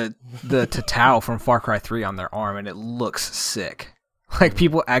got the Tatau from Far Cry 3 on their arm, and it looks sick. Like,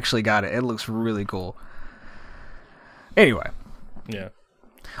 people actually got it. It looks really cool. Anyway. Yeah.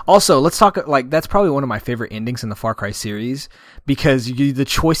 Also, let's talk, that's probably one of my favorite endings in the Far Cry series, because the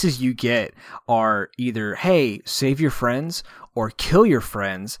choices you get are either, hey, save your friends, or kill your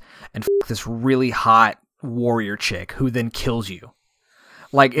friends, and this really hot warrior chick who then kills you.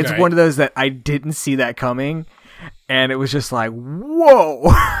 Like, it's one of those that I didn't see that coming, and it was just like, whoa!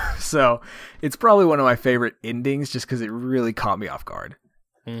 So, it's probably one of my favorite endings just because it really caught me off guard.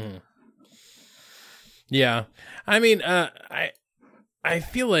 Mm. Yeah. I mean, I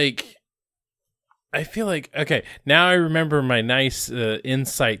feel like, okay, now I remember my nice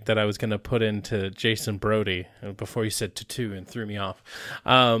insight that I was going to put into Jason Brody before you said tattoo and threw me off.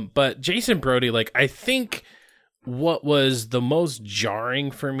 But Jason Brody, I think what was the most jarring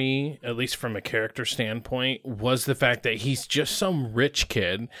for me, at least from a character standpoint, was the fact that he's just some rich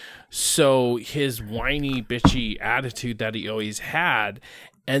kid. So his whiny, bitchy attitude that he always had,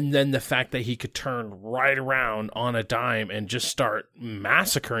 and then the fact that he could turn right around on a dime and just start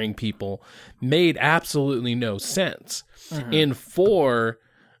massacring people made absolutely no sense. Mm-hmm. In 4,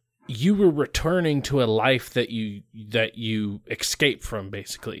 you were returning to a life that you escaped from,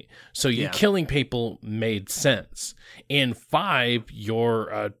 basically. So you killing people made sense. In 5, you're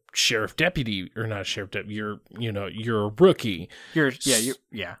a sheriff deputy, or not a sheriff deputy. You're a rookie.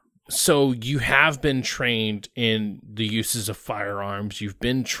 So you have been trained in the uses of firearms. You've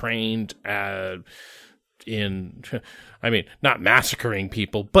been trained not massacring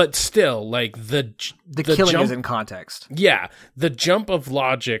people, but still, like the killing is in context. Yeah, the jump of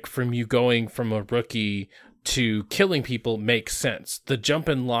logic from you going from a rookie to killing people makes sense. The jump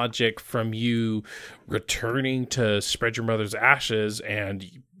in logic from you returning to spread your mother's ashes and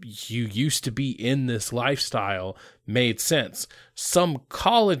you used to be in this lifestyle made sense. Some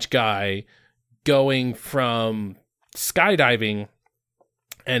college guy going from skydiving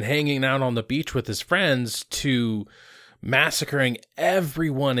and hanging out on the beach with his friends to massacring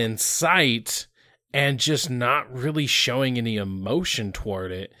everyone in sight and just not really showing any emotion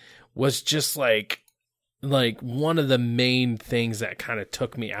toward it was just like one of the main things that kind of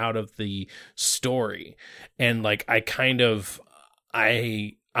took me out of the story. And like I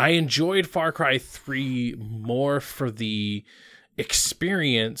enjoyed Far Cry 3 more for the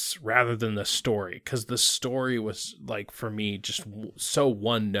experience rather than the story, because the story was, like, for me, just so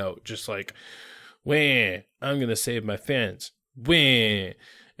one note, just like, wah, I'm gonna save my fans, wah,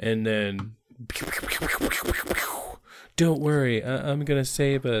 and then don't worry, I'm gonna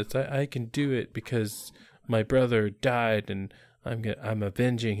save us, I can do it because my brother died and I'm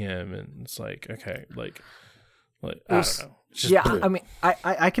avenging him. And it's like, okay, like I don't know. Yeah, I mean,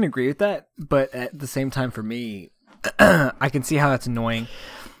 I can agree with that, but at the same time, for me, I can see how that's annoying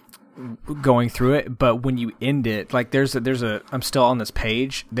going through it. But when you end it, like there's a I'm still on this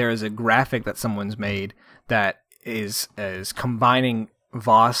page. There is a graphic that someone's made that is combining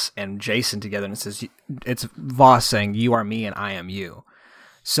Voss and Jason together, and it says it's Voss saying, "You are me and I am you."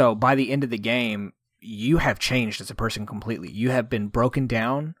 So by the end of the game, you have changed as a person completely. You have been broken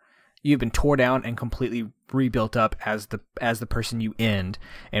down. You've been tore down and completely rebuilt up as the person you end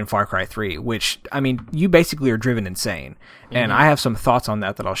in Far Cry 3, which, I mean, you basically are driven insane. Mm-hmm. And I have some thoughts on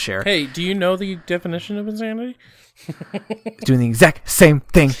that I'll share. Hey, do you know the definition of insanity? Doing the exact same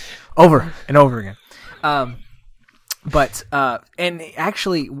thing over and over again. But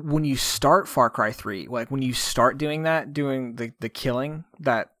actually, when you start Far Cry 3, like when you start doing the killing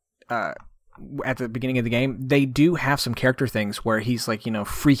that, at the beginning of the game, they do have some character things where he's like,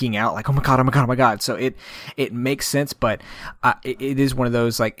 freaking out, like, oh my god, oh my god, oh my god. So it makes sense, but it is one of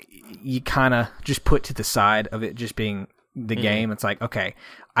those, like, you kind of just put to the side of it just being the game. It's like, okay,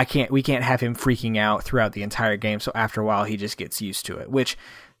 we can't have him freaking out throughout the entire game. So after a while, he just gets used to it, which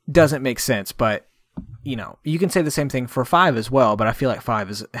doesn't make sense. But you can say the same thing for 5 as well. But I feel like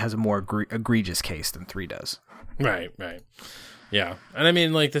 5 has a more egregious case than 3 does. Right. Yeah, and I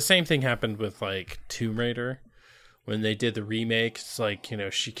mean, like, the same thing happened with, like, Tomb Raider. When they did the remake, it's like,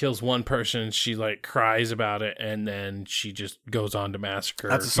 she kills one person, she, like, cries about it, and then she just goes on to massacre.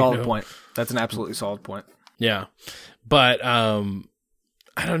 That's a solid point. That's an absolutely solid point. Yeah. But, I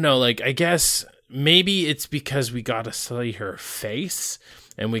don't know, like, I guess maybe it's because we got to see her face,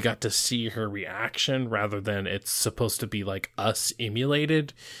 and we got to see her reaction, rather than it's supposed to be, like, us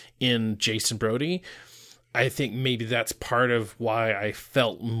emulated in Jason Brody. I think maybe that's part of why I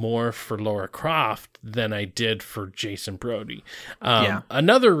felt more for Lara Croft than I did for Jason Brody.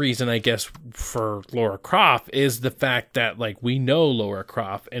 Another reason, I guess, for Lara Croft is the fact that, like, we know Lara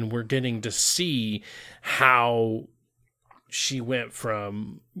Croft and we're getting to see how she went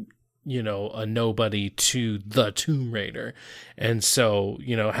from, a nobody to the Tomb Raider. And so,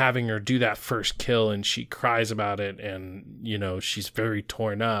 having her do that first kill and she cries about it and, she's very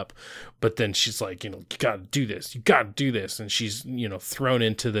torn up, but then she's like, you got to do this. You got to do this. And she's, thrown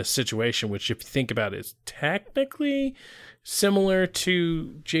into this situation, which, if you think about it, is technically similar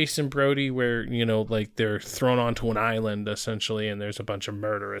to Jason Brody, where, like, they're thrown onto an island essentially, and there's a bunch of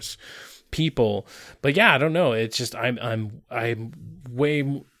murderous people. But yeah, I don't know. It's just, I'm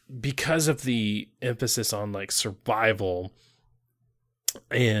way, because of the emphasis on, like, survival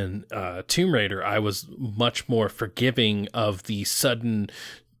in Tomb Raider, I was much more forgiving of the sudden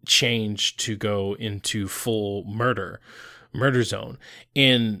change to go into full murder zone.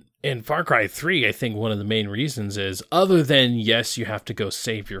 In Far Cry 3, I think one of the main reasons is, other than, yes, you have to go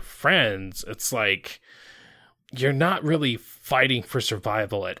save your friends, it's like, you're not really fighting for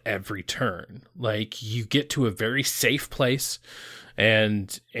survival at every turn. Like, you get to a very safe place,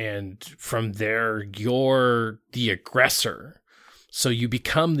 and from there, you're the aggressor. So you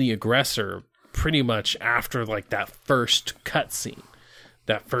become the aggressor pretty much after, like, that first cutscene.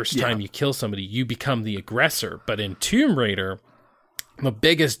 That first time you kill somebody, you become the aggressor. But in Tomb Raider, the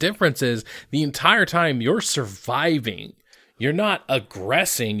biggest difference is the entire time you're surviving. you're not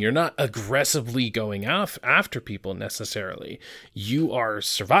aggressing. You're not aggressively going after people necessarily. You are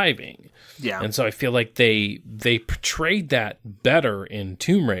surviving. Yeah. And so I feel like they portrayed that better in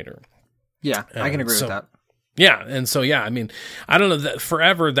Tomb Raider. Yeah, I can agree with that. Yeah, and so I mean, I don't know that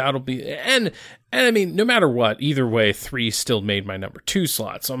forever that'll be, and I mean, no matter what, either way, 3 still made my number 2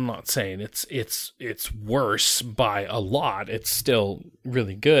 slot. So I'm not saying it's worse by a lot. It's still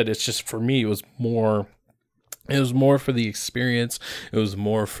really good. It's just for me, it was more for the experience. It was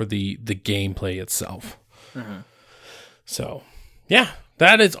more for the gameplay itself. Mm-hmm. So yeah,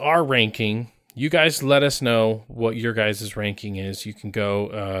 that is our ranking. You guys let us know what your guys' ranking is. You can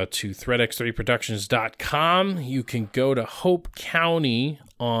go to threadx3productions.com. You can go to Hope County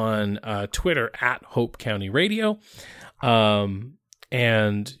on Twitter at Hope County Radio.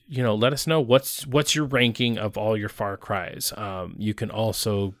 And, let us know what's your ranking of all your Far Cries. You can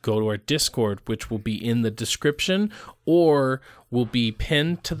also go to our Discord, which will be in the description or will be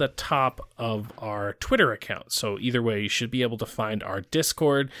pinned to the top of our Twitter account. So either way, you should be able to find our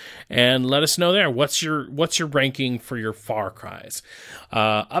Discord and let us know there. What's your ranking for your Far Cries?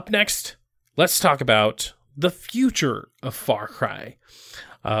 Up next, let's talk about the future of Far Cry.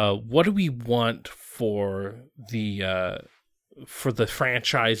 What do we want for the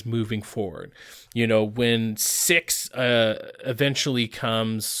franchise moving forward? When 6 eventually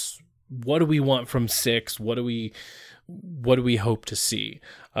comes, what do we want from 6? What do we hope to see?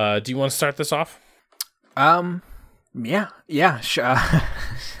 Do you want to start this off? Yeah, sure.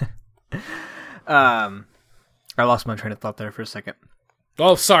 I lost my train of thought there for a second.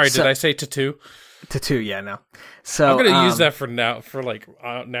 Oh, sorry. Did I say to 2? To 2, yeah, no. So I'm gonna use that for now,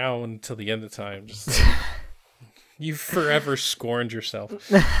 now until the end of time. Just you forever scorned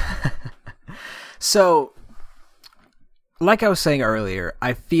yourself. So, like I was saying earlier,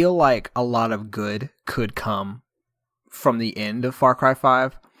 I feel like a lot of good could come from the end of Far Cry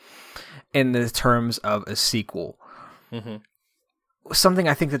 5 in the terms of a sequel. Mm-hmm. Something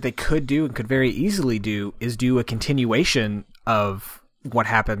I think that they could do and could very easily do is do a continuation of what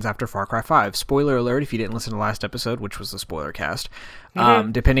happens after Far Cry 5. Spoiler alert if you didn't listen to the last episode, which was the spoiler cast.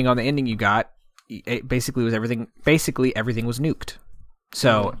 Mm-hmm. Depending on the ending you got, it basically everything was nuked.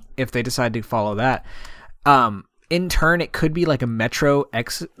 So if they decide to follow that, in turn, it could be like a Metro, like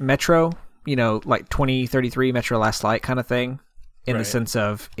 2033 Metro Last Light kind of thing, in the sense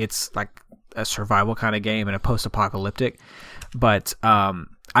of it's like a survival kind of game and a post-apocalyptic. But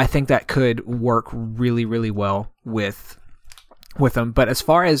I think that could work really, really well with them. But as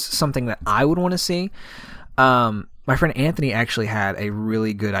far as something that I would want to see, my friend Anthony actually had a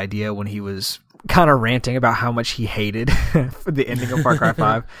really good idea when he was kind of ranting about how much he hated the ending of Far Cry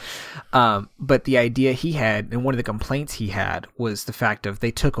 5. But the idea he had, and one of the complaints he had, was the fact of they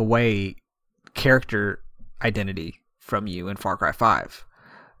took away character identity from you in Far Cry 5.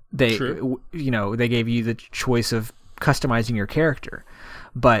 They gave you the choice of customizing your character.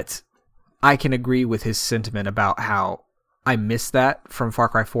 But I can agree with his sentiment about how I missed that from Far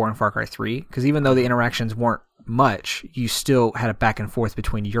Cry 4 and Far Cry 3, because even though the interactions weren't much, you still had a back and forth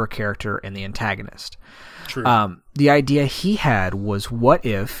between your character and the antagonist. True. The idea he had was, what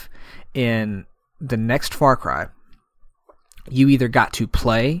if in the next Far Cry you either got to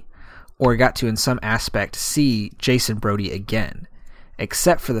play or got to in some aspect see Jason Brody again,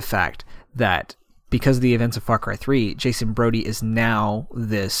 except for the fact that because of the events of Far Cry 3, Jason Brody is now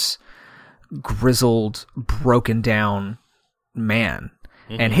this grizzled, broken down man.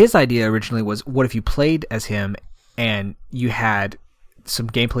 And his idea originally was, what if you played as him and you had some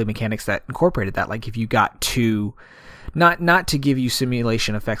gameplay mechanics that incorporated that? Like if you got to, not to give you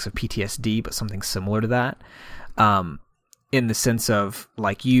simulation effects of PTSD, but something similar to that, in the sense of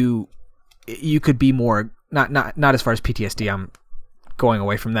like you could be more, not as far as PTSD, I'm going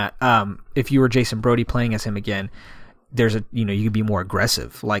away from that. If you were Jason Brody playing as him again, there's you could be more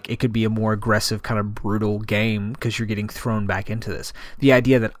aggressive. Like it could be a more aggressive kind of brutal game because you're getting thrown back into this. The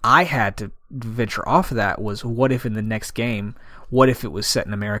idea that I had to venture off of that was, what if in the next game, what if it was set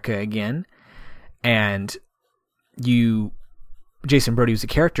in America again, and Jason Brody was a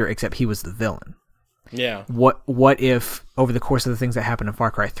character except he was the villain. Yeah. What if over the course of the things that happened in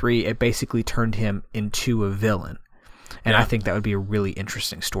Far Cry 3, it basically turned him into a villain? And I think that would be a really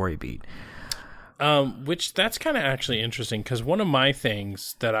interesting story beat. Which that's kind of actually interesting, because one of my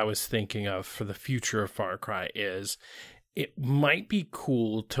things that I was thinking of for the future of Far Cry is it might be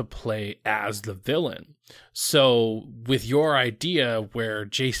cool to play as the villain. So with your idea where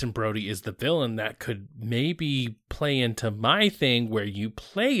Jason Brody is the villain, that could maybe play into my thing where you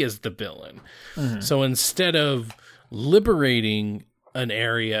play as the villain. Mm-hmm. So instead of liberating an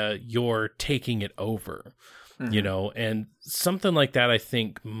area, you're taking it over. you know, and something like that I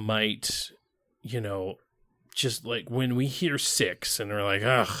think might, just like when we hear 6 and we're like,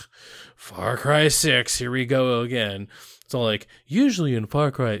 ugh, Far Cry 6, here we go again. It's all like, usually in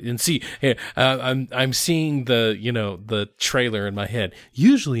Far Cry, and see, I'm seeing the trailer in my head.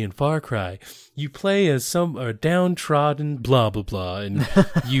 Usually in Far Cry, you play as some downtrodden blah blah blah, and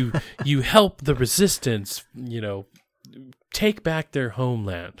you help the resistance, take back their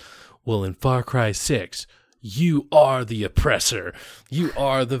homeland. Well, in Far Cry 6, you are the oppressor. You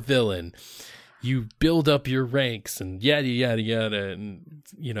are the villain. You build up your ranks and yada, yada, yada. And,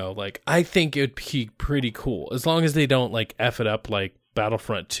 I think it'd be pretty cool. As long as they don't, F it up like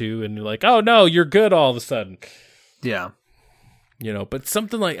Battlefront 2 and you're like, oh, no, you're good all of a sudden. Yeah. But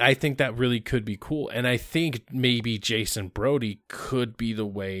something I think that really could be cool. And I think maybe Jason Brody could be the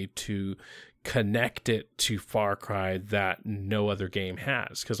way to connect it to Far Cry that no other game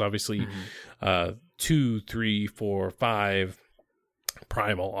has. Because obviously 2, 3, 4, 5...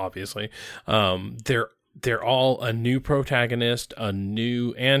 Primal, obviously. They're all a new protagonist, a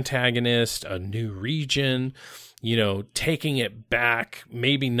new antagonist, a new region, taking it back,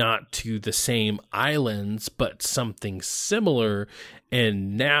 maybe not to the same islands, but something similar.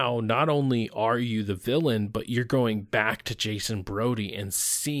 And now not only are you the villain, but you're going back to Jason Brody and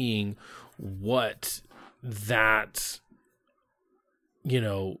seeing what that,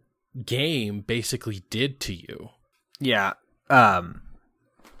 game basically did to you. Yeah.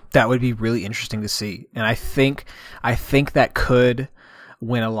 That would be really interesting to see. And I think that could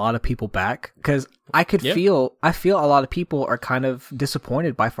win a lot of people back, because I feel a lot of people are kind of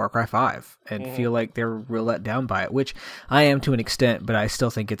disappointed by Far Cry 5 and feel like they're real let down by it, which I am to an extent, but I still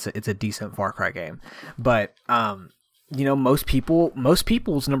think it's a decent Far Cry game. But, most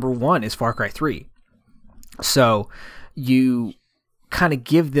people's number one is Far Cry 3. So you kind of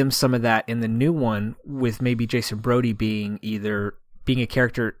give them some of that in the new one, with maybe Jason Brody being a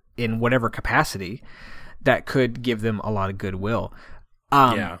character in whatever capacity that could give them a lot of goodwill.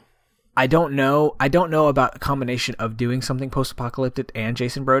 I don't know about a combination of doing something post-apocalyptic and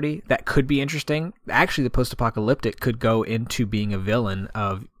Jason Brody. That could be interesting. Actually, the post-apocalyptic could go into being a villain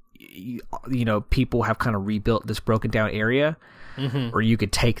of, people have kind of rebuilt this broken down area. Or you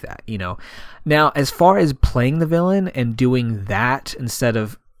could take that, Now, as far as playing the villain and doing that instead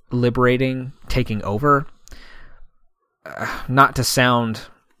of liberating, taking over, not to sound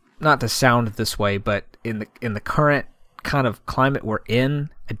this way, but in the current kind of climate we're in,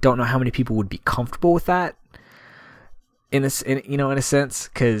 I don't know how many people would be comfortable with that. In a sense,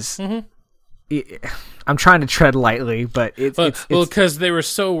 because I'm trying to tread lightly, but it's because they were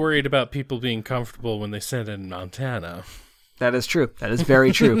so worried about people being comfortable when they sent in Montana. That is true. That is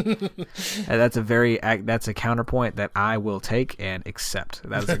very true. That's a counterpoint that I will take and accept.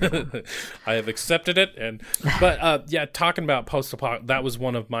 That is a good one. I have accepted it, but talking about post-apocalyptic, that was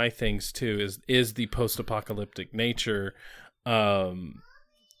one of my things too. Is the post-apocalyptic nature.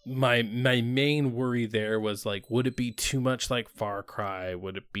 My main worry there was would it be too much like Far Cry?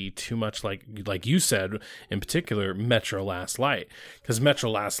 Would it be too much like you said, in particular, Metro Last Light? Because Metro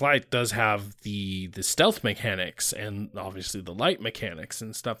Last Light does have the stealth mechanics and obviously the light mechanics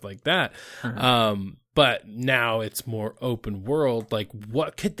and stuff like that. But now it's more open world.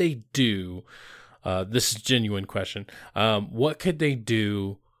 What could they do? This is a genuine question. What could they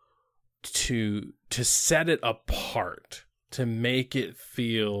do to set it apart? To make it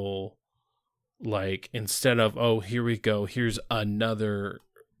feel like, instead of, oh, here we go, here's another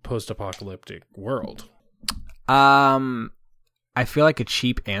post-apocalyptic world. I feel like a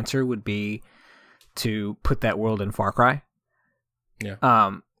cheap answer would be to put that world in Far Cry. Yeah.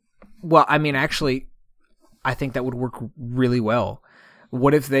 Well, I mean, actually, I think that would work really well.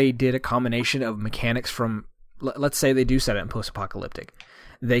 What if they did a combination of mechanics from, let's say they do set it in post-apocalyptic.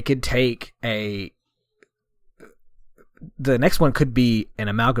 They could take the next one could be an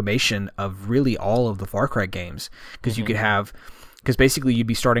amalgamation of really all of the Far Cry games, because you could have, because basically you'd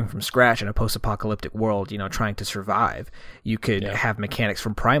be starting from scratch in a post-apocalyptic world, trying to survive. You could have mechanics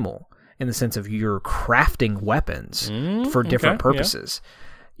from Primal in the sense of you're crafting weapons for different purposes.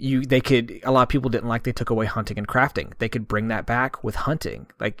 A lot of people didn't like they took away hunting and crafting. They could bring that back with hunting.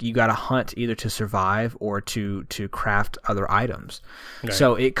 You got to hunt either to survive or to craft other items. Right.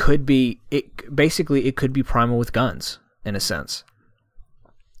 So it could be Primal with guns. In a sense,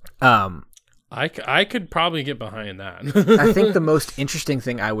 I could probably get behind that. I think the most interesting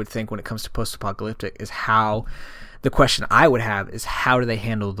thing I would think when it comes to post-apocalyptic is how the question I would have is how do they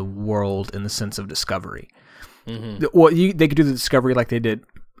handle the world in the sense of discovery? Well, they could do the discovery like they did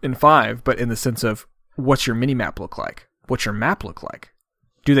in 5, but in the sense of what's your mini map look like? What's your map look like?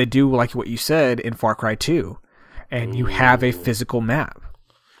 Do they do like what you said in Far Cry 2? and you have a physical map.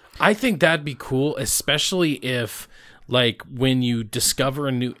 I think that'd be cool, especially if, like, when you discover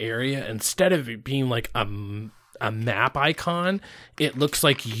a new area, instead of it being like a map icon, it looks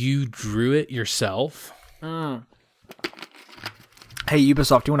like you drew it yourself. Hey,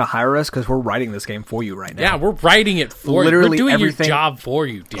 Ubisoft, do you want to hire us? Because we're writing this game for you right now. Yeah, we're writing it for you. We're doing your job for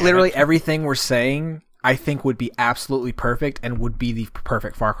you, damn Literally everything we're saying, I think, would be absolutely perfect and would be the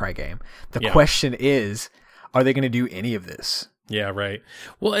perfect Far Cry game. The question is, are they going to do any of this? Yeah, right.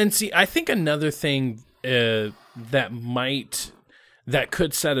 Well, and see, I think another thing that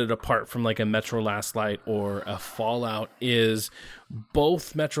could set it apart from like a Metro Last Light or a Fallout is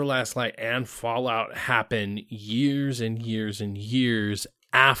both Metro Last Light and Fallout happen years and years and years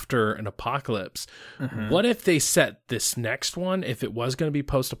after an apocalypse. Mm-hmm. What if they set this next one, if it was going to be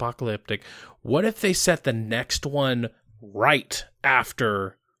post-apocalyptic, what if they set the next one right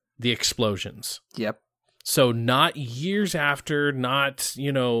after the explosions? Yep. So not years after, not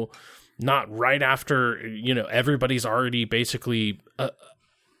right after, everybody's already basically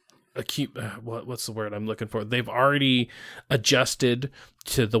what's the word I'm looking for? They've already adjusted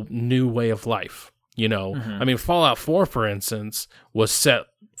to the new way of life. Mm-hmm. I mean, Fallout 4, for instance, was set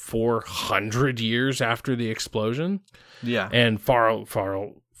 400 years after the explosion. Yeah. And Fallout,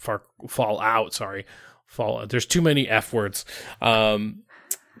 sorry. Fallout, there's too many F words.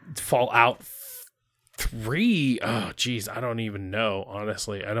 Fallout 3, oh geez, I don't even know,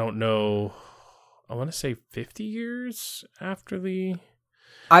 honestly. I don't know. I want to say 50 years after the...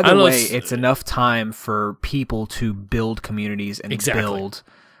 Either way, it's enough time for people to build communities and build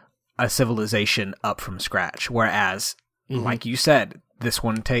a civilization up from scratch. Whereas, like you said, this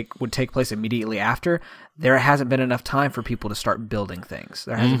one would take place immediately after. There hasn't been enough time for people to start building things.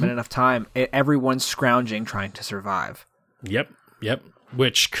 There hasn't been enough time. Everyone's scrounging, trying to survive. Yep.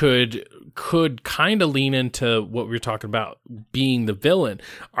 Which could kind of lean into what we were talking about, being the villain.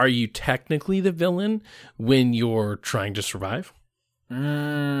 Are you technically the villain when you're trying to survive? Oh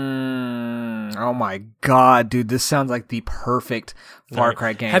my god, dude! This sounds like the perfect Far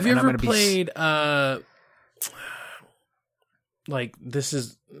Cry game. Have you ever played like This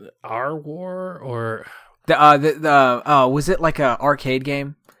Is Our War or was it like a arcade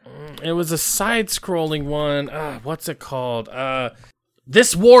game? It was a side-scrolling one. What's it called?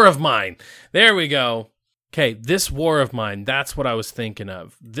 This War of Mine. There we go. Okay, This War of Mine. That's what I was thinking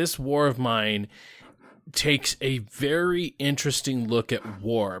of. This War of Mine takes a very interesting look at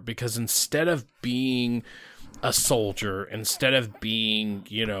war, because instead of being a soldier, instead of being,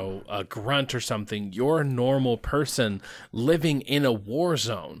 a grunt or something, you're a normal person living in a war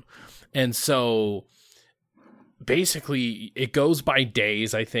zone. And so basically it goes by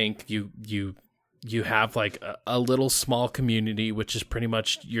days. I think you have like a little small community, which is pretty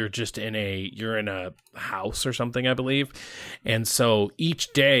much you're in a house or something, I believe. And so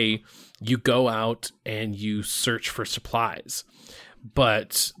each day you go out and you search for supplies.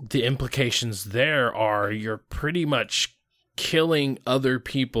 But the implications there are you're pretty much killing other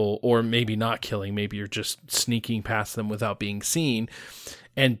people, or maybe not killing, maybe you're just sneaking past them without being seen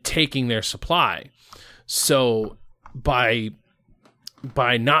and taking their supply. So by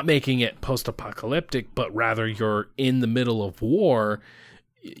not making it post-apocalyptic, but rather you're in the middle of war,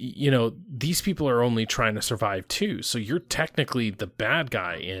 these people are only trying to survive too. So you're technically the bad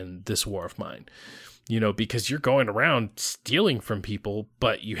guy in this War of Mine, because you're going around stealing from people,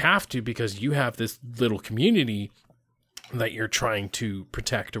 but you have to, because you have this little community that you're trying to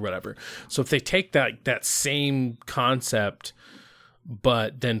protect or whatever. So if they take that same concept,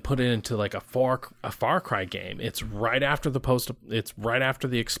 but then put it into like a Far Cry game, it's right after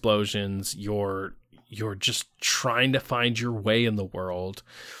the explosions. You're just trying to find your way in the world.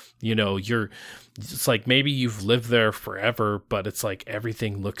 It's like maybe you've lived there forever, but it's like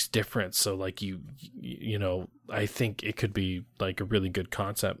everything looks different. So like I think it could be like a really good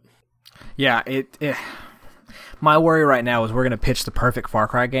concept. Yeah, my worry right now is we're going to pitch the perfect Far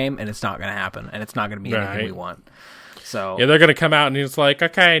Cry game, and it's not going to happen, and it's not going to be anything we want. So yeah, they're going to come out and it's like,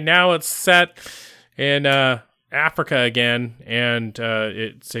 okay, now it's set in Africa again, and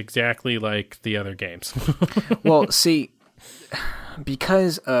it's exactly like the other games. Well, see,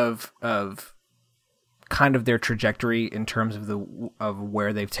 because of kind of their trajectory in terms of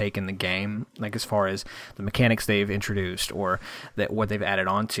where they've taken the game, like as far as the mechanics they've introduced or what they've added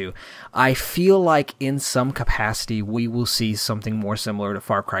on to, I feel like in some capacity we will see something more similar to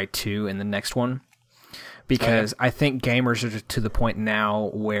Far Cry 2 in the next one, because I think gamers are to the point now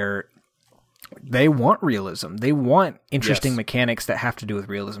where they want realism. They want interesting mechanics that have to do with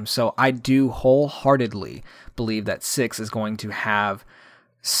realism. So I do wholeheartedly believe that 6 is going to have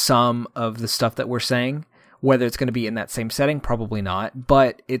some of the stuff that we're saying, Whether it's going to be in that same setting, probably not,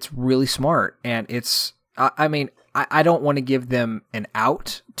 but it's really smart. And I don't want to give them an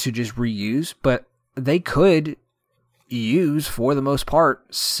out to just reuse, but they could use, for the most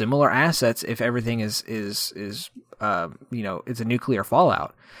part, similar assets if everything is it's a nuclear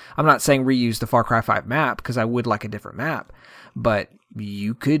fallout. I'm not saying reuse the Far Cry 5 map, because I would like a different map, but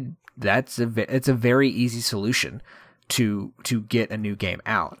you could. It's a very easy solution to get a new game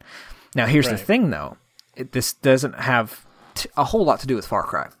out. Now, here's the thing, though. This doesn't have a whole lot to do with Far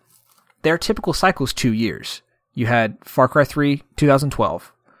Cry. Their typical cycle is 2 years. You had Far Cry 3,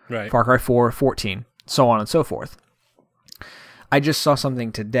 2012, Far Cry 4, 14, so on and so forth. I just saw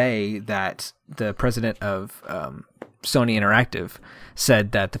something today that the president of Sony Interactive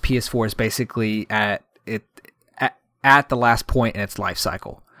said that the PS4 is basically at the last point in its life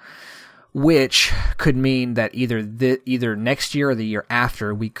cycle, which could mean that either next year or the year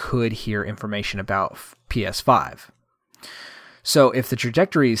after we could hear information about PS5. So if the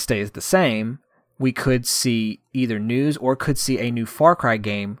trajectory stays the same, we could see either news or could see a new Far Cry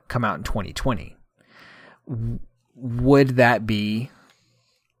game come out in 2020. Would that be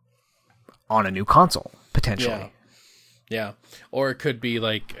on a new console potentially? Yeah. Or it could be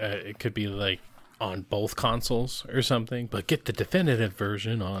like on both consoles or something, but get the definitive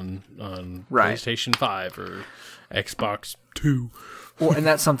version on PlayStation 5 or Xbox 2. Well, and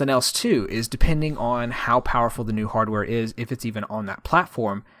that's something else too, is depending on how powerful the new hardware is, if it's even on that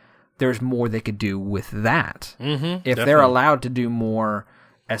platform, there's more they could do with that. If they're allowed to do more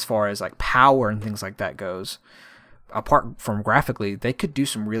as far as like power and things like that goes, apart from graphically, they could do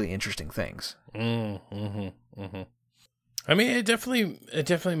some really interesting things. I mean, it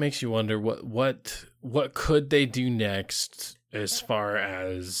definitely makes you wonder what could they do next as far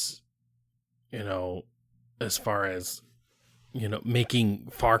as making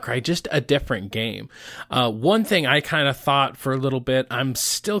Far Cry just a different game. One thing I kind of thought for a little bit, I'm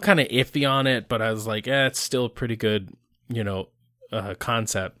still kind of iffy on it, but I was like, it's still a pretty good,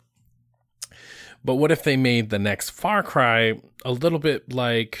 concept. But what if they made the next Far Cry a little bit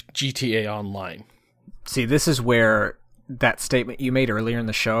like GTA Online? See, this is where that statement you made earlier in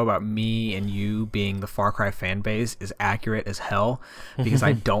the show about me and you being the Far Cry fan base is accurate as hell, because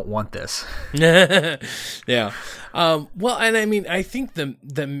I don't want this. Yeah. Well, and I mean, I think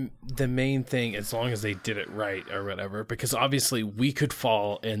the main thing, as long as they did it right or whatever, because obviously we could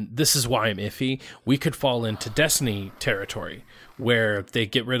fall, and this is why I'm iffy, we could fall into Destiny territory, where they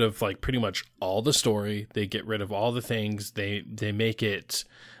get rid of like pretty much all the story, they get rid of all the things, they make it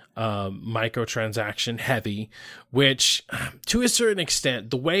microtransaction heavy, which to a certain extent,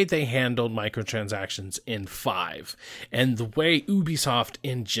 the way they handled microtransactions in 5 and the way Ubisoft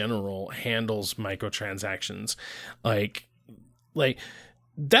in general handles microtransactions, like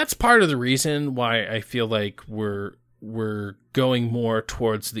that's part of the reason why I feel like we're going more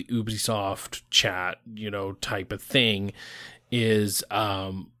towards the Ubisoft chat, type of thing, is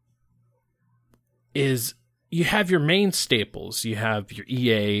you have your main staples. You have your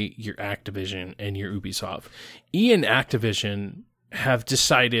EA, your Activision, and your Ubisoft. EA and Activision have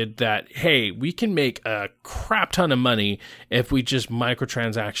decided that, hey, we can make a crap ton of money if we just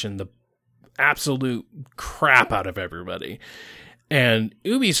microtransaction the absolute crap out of everybody. And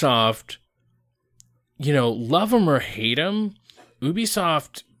Ubisoft, love them or hate them,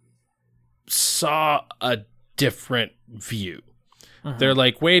 Ubisoft saw a different view. They're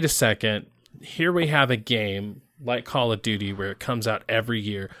like, wait a second. Here we have a game like Call of Duty where it comes out every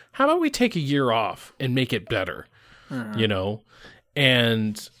year. How about we take a year off and make it better?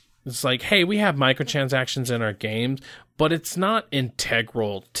 And it's like, hey, we have microtransactions in our games, but it's not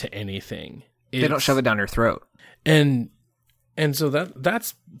integral to anything. They don't shove it down your throat. And so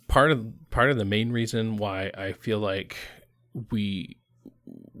that's part of the main reason why I feel like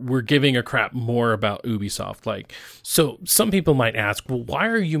we're giving a crap more about Ubisoft. Like, so some people might ask, well, why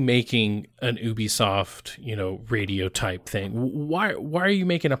are you making an Ubisoft, radio type thing? Why are you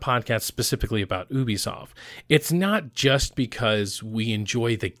making a podcast specifically about Ubisoft? It's not just because we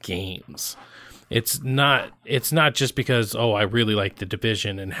enjoy the games. It's not just because, I really like The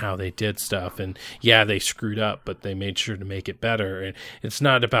Division and how they did stuff. And yeah, they screwed up, but they made sure to make it better. And it's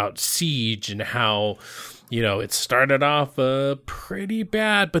not about Siege and how, it started off pretty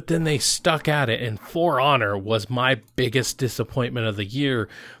bad, but then they stuck at it. And For Honor was my biggest disappointment of the year.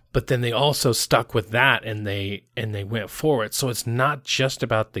 But then they also stuck with that and they went forward. So it's not just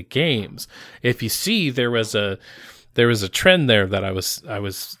about the games. If you see, there was a trend there that I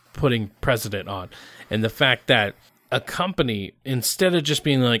was putting precedent on, and the fact that a company, instead of just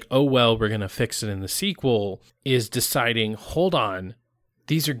being like, oh well, we're gonna fix it in the sequel, is deciding, hold on,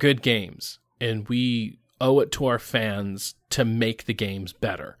 these are good games and we owe it to our fans to make the games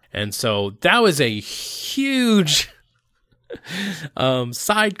better. And so that was a huge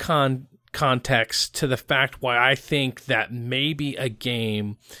side context to the fact why I think that maybe a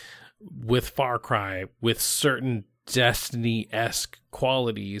game with Far Cry with certain Destiny-esque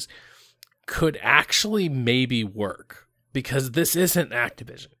qualities could actually maybe work, because this isn't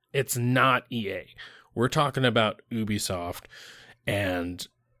Activision. It's not EA. We're talking about Ubisoft, and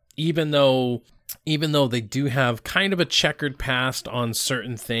even though they do have kind of a checkered past on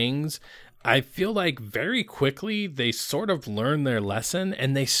certain things, I feel like very quickly they sort of learned their lesson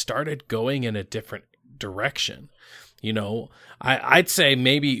and they started going in a different direction. You know, I'd say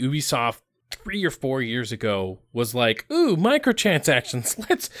maybe Ubisoft 3 or 4 years ago was like, ooh, microtransactions,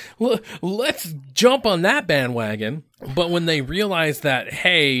 let's jump on that bandwagon. But when they realized that,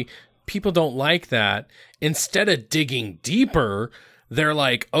 hey, people don't like that, instead of digging deeper, they're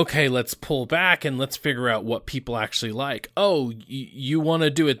like, okay, let's pull back and let's figure out what people actually like. Oh, you want to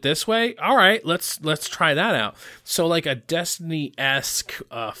do it this way? All right, let's try that out. So like a Destiny-esque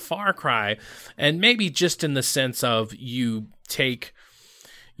Far Cry, and maybe just in the sense of you take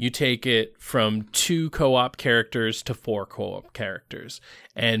it from 2 co-op characters to 4 co-op characters,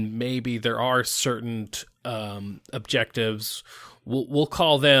 and maybe there are certain objectives. We'll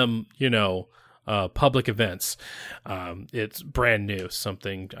call them, public events. It's brand new,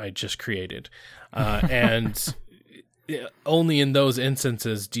 something I just created. And only in those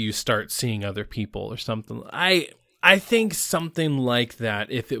instances do you start seeing other people or something. I think something like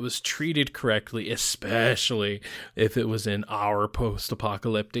that, if it was treated correctly, especially if it was in our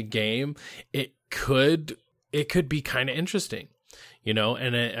post-apocalyptic game, it could be kind of interesting, and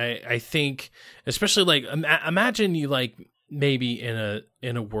I think, especially like, imagine you like, maybe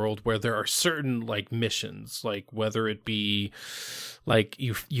in a world where there are certain like missions, like whether it be like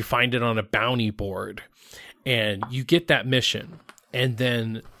you find it on a bounty board and you get that mission, and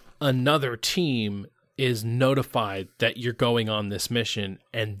then another team is notified that you're going on this mission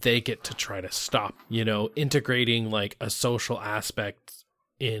and they get to try to stop, integrating like a social aspect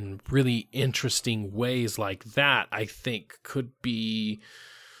in really interesting ways like that, I think could be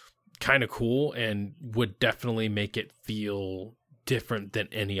kind of cool and would definitely make it feel different than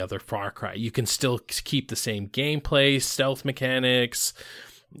any other Far Cry. You can still keep the same gameplay, stealth mechanics,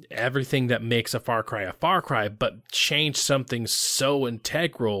 everything that makes a Far Cry, but change something so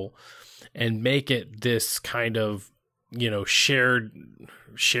integral and make it this kind of, shared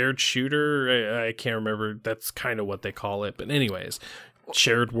shooter. I can't remember. That's kind of what they call it. But anyways,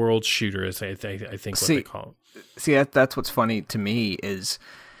 shared world shooter is I think what they call it. See, that's what's funny to me is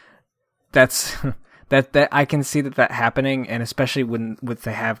that I can see that happening, and especially when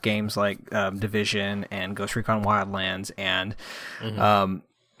they have games like Division and Ghost Recon Wildlands and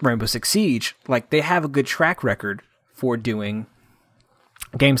Rainbow Six Siege, like they have a good track record for doing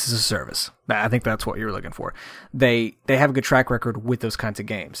games as a service. I think that's what you're looking for. They have a good track record with those kinds of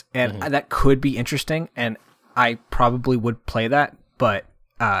games, and that could be interesting, and I probably would play that. But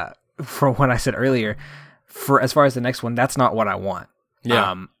for what I said earlier, for as far as the next one, that's not what I want.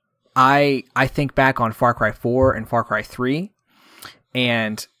 Yeah. I think back on Far Cry 4 and Far Cry 3,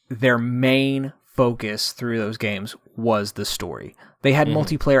 and their main focus through those games was the story. They had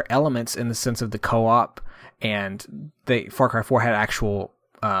multiplayer elements in the sense of the co-op, and Far Cry 4 had actual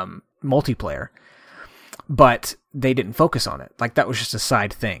multiplayer, but they didn't focus on it. Like, that was just a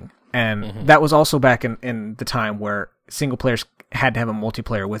side thing. And that was also back in the time where single players had to have a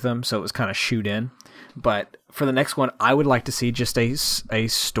multiplayer with them, so it was kind of shoot in. But for the next one, I would like to see just a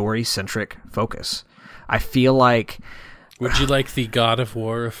story-centric focus. I feel like... Would you like the God of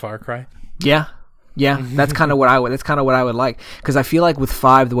War of Far Cry? Yeah, that's kind of what I would like, because I feel like with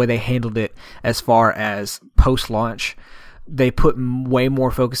 5, the way they handled it as far as post-launch, they put way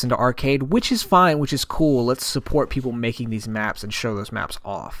more focus into arcade, which is fine, which is cool. Let's support people making these maps and show those maps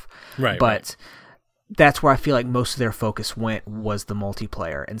off. Right. But that's where I feel like most of their focus was the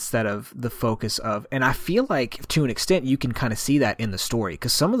multiplayer instead of the focus of, and I feel like to an extent you can kind of see that in the story,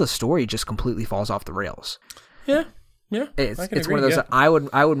 because some of the story just completely falls off the rails. Yeah. It's one of those. I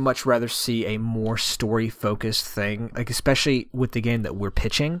would much rather see a more story focused thing, like especially with the game that we're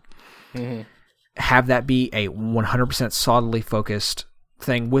pitching. Have that be a 100% solidly focused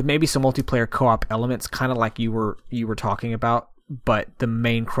thing with maybe some multiplayer co-op elements, kind of like you were talking about. But the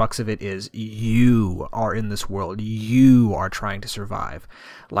main crux of it is you are in this world. You are trying to survive.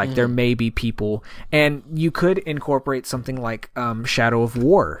 Like there may be people, and you could incorporate something like Shadow of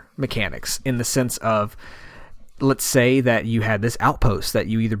War mechanics in the sense of, let's say that you had this outpost that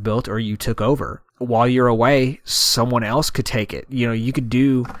you either built or you took over. While you're away, someone else could take it. You could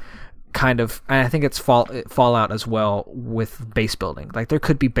do kind of, and I think it's Fallout as well with base building. Like there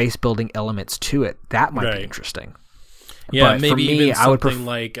could be base building elements to it. That might be interesting. Yeah, but maybe for me, even something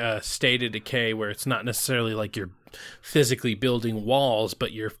like State of Decay, where it's not necessarily like you're physically building walls,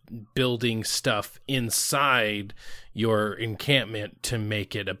 but you're building stuff inside your encampment to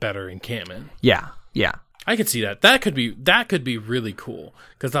make it a better encampment. Yeah. I could see that. That could be really cool.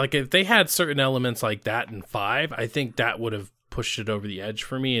 Because like if they had certain elements like that in 5, I think that would have pushed it over the edge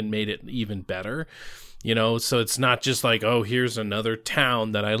for me and made it even better. You know, so it's not just like, oh, here's another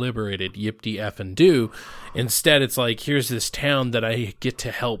town that I liberated, yip-de-f-and do. Instead, it's like, here's this town that I get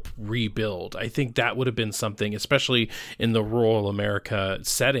to help rebuild. I think that would have been something, especially in the rural America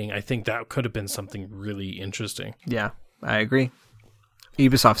setting. I think that could have been something really interesting. Yeah, I agree.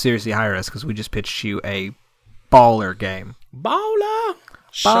 Ubisoft, seriously hire us because we just pitched you a baller game. Baller!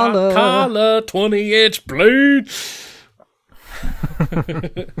 Shot collar, 20-inch blade!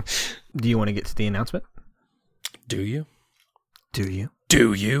 Do you want to get to the announcement? Do you?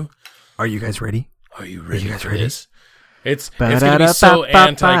 Are you guys ready? Are you ready for this? It's going to be so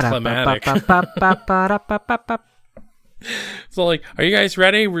anticlimactic. So like, are you guys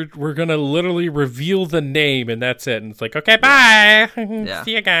ready? We're going to literally reveal the name and that's it. And it's like, okay, bye. Yeah.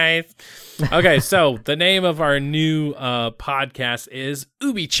 See you guys. Okay, so the name of our new podcast is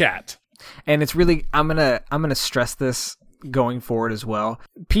Ubi Chat. And it's really, I'm gonna stress this going forward as well.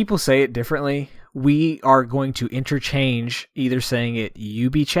 People say it differently. We are going to interchange either saying it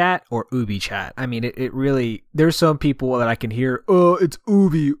Ubi Chat or Ubi Chat. I mean, it really, there's some people that I can hear, oh, it's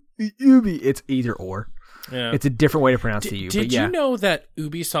Ubi. It's either or. Yeah. It's a different way to pronounce the U. Did you know that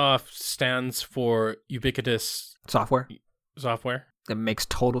Ubisoft stands for Ubiquitous Software? That makes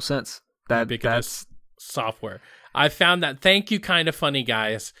total sense. That's software. I found that. Thank you, Kind of Funny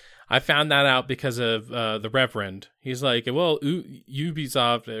Guys. I found that out because of the Reverend. He's like, well,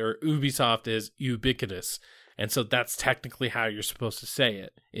 Ubisoft is ubiquitous. And so that's technically how you're supposed to say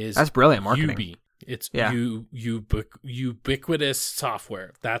it. That's brilliant marketing. Ubi. It's ubiquitous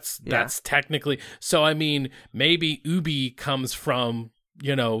software. That's technically. So, I mean, maybe Ubi comes from,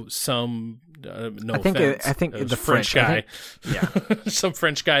 some, offense. I think the French guy. Yeah. Some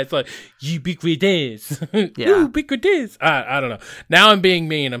French guy. It's like, ubiquitous. Yeah. Ubiquitous. I don't know. Now I'm being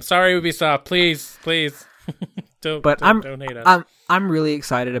mean. I'm sorry, Ubisoft. Please. don't hate us. I'm really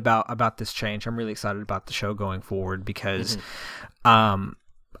excited about this change. I'm really excited about the show going forward because,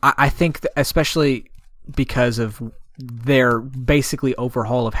 I think that especially because of their basically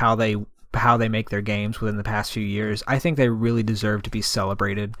overhaul of how they make their games within the past few years, I think they really deserve to be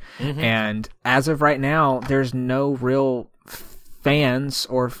celebrated. Mm-hmm. And as of right now, there's no real fans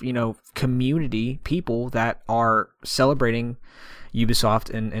or community people that are celebrating Ubisoft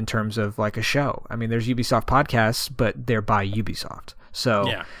in terms of like a show. I mean, there's Ubisoft podcasts, but they're by Ubisoft.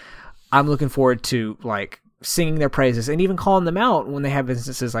 So I'm looking forward to like singing their praises and even calling them out when they have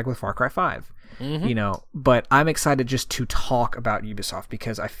instances like with Far Cry 5. Mm-hmm. But I'm excited just to talk about Ubisoft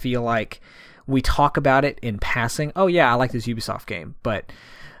because I feel like we talk about it in passing. Oh yeah, I like this Ubisoft game, but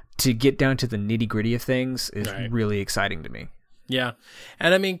to get down to the nitty-gritty of things is really exciting to me. Yeah.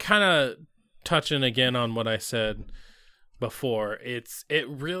 And I mean, kind of touching again on what I said before, it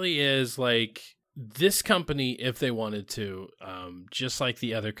really is like this company, if they wanted to, just like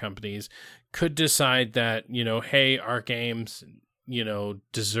the other companies, could decide that, hey, our games,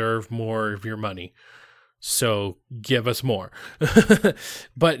 deserve more of your money, so give us more.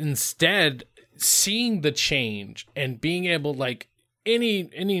 But instead, seeing the change and being able, like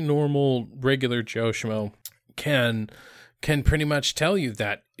any normal regular Joe Schmo can pretty much tell you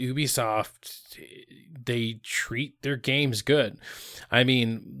that Ubisoft, they treat their games good. I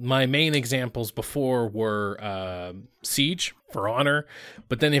mean, my main examples before were Siege, For Honor,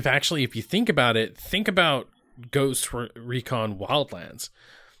 but then if you think about Ghost Recon Wildlands.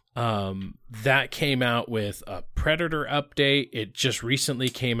 That came out with a Predator update. It just recently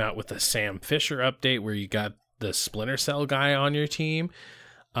came out with a Sam Fisher update where you got the Splinter Cell guy on your team.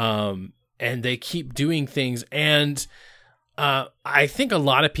 And they keep doing things. And I think a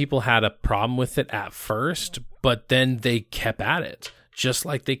lot of people had a problem with it at first, but then they kept at it. Just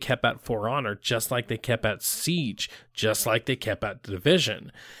like they kept at For Honor, just like they kept at Siege, just like they kept at The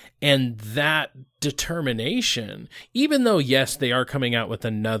Division. And that determination, even though, yes, they are coming out with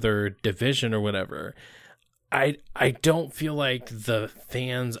another Division or whatever, I don't feel like the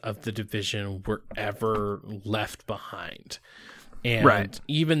fans of The Division were ever left behind. And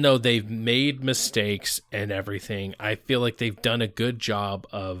even though they've made mistakes and everything, I feel like they've done a good job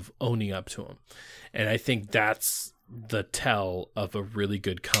of owning up to them. And I think that's the tell of a really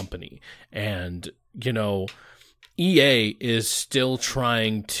good company. And, EA is still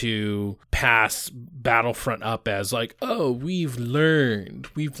trying to pass Battlefront up as like, oh, we've learned,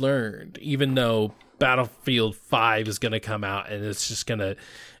 even though Battlefield 5 is going to come out and it's just going to,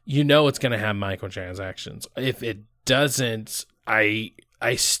 it's going to have microtransactions. If it doesn't, I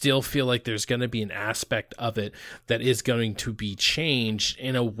still feel like there's going to be an aspect of it that is going to be changed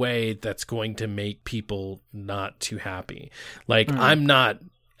in a way that's going to make people not too happy. Like, I'm not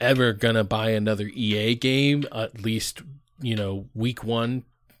ever going to buy another EA game, at least, week one.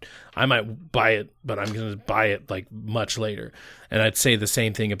 I might buy it, but I'm going to buy it like much later. And I'd say the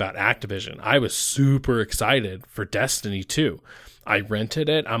same thing about Activision. I was super excited for Destiny 2. I rented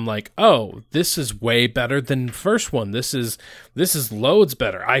it. I'm like, oh, this is way better than the first one. This is loads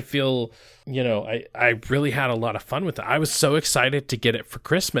better. I feel, I really had a lot of fun with it. I was so excited to get it for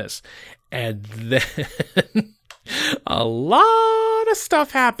Christmas. And then a lot of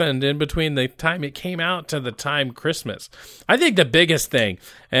stuff happened in between the time it came out to the time Christmas. I think the biggest thing,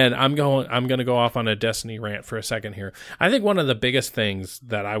 and I'm going to go off on a Destiny rant for a second here. I think one of the biggest things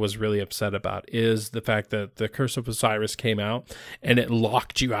that I was really upset about is the fact that the Curse of Osiris came out and it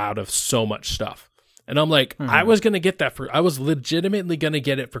locked you out of so much stuff. And I'm like, I was legitimately going to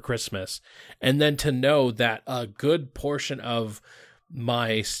get it for Christmas. And then to know that a good portion of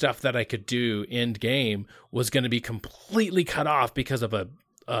my stuff that I could do end game was going to be completely cut off because of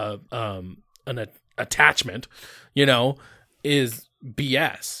an attachment, is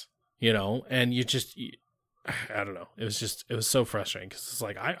BS, and I don't know. It was so frustrating because it's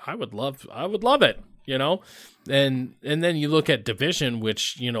like, I would love it, and then you look at Division,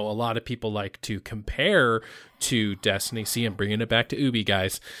 which, a lot of people like to compare to Destiny. See, I'm bringing it back to Ubi,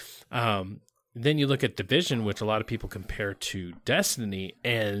 guys. Then you look at Division, which a lot of people compare to Destiny,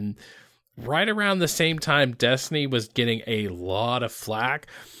 and right around the same time Destiny was getting a lot of flack,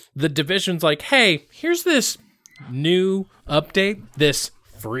 the Division's like, hey, here's this new update, this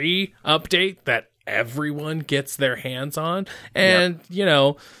free update that everyone gets their hands on, and,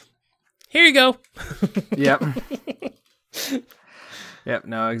 here you go. Yep. Yep,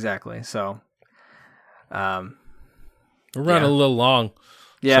 no, exactly. So, we're running a little long.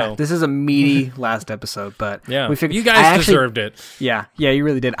 Yeah, so. This is a meaty last episode, but we figured you guys deserved it. Yeah, you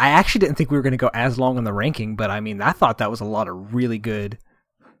really did. I actually didn't think we were going to go as long on the ranking, but I mean, I thought that was a lot of really good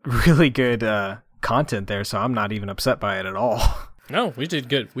content there, so I'm not even upset by it at all. No, we did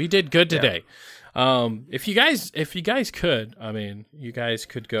good. We did good today. Yeah. If you guys could, you guys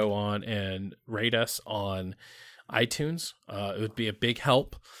could go on and rate us on iTunes. It would be a big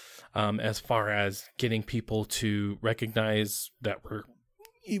help as far as getting people to recognize that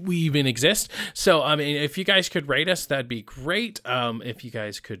we even exist. So, if you guys could rate us, that'd be great. If you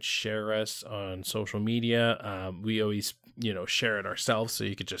guys could share us on social media, we always, share it ourselves, so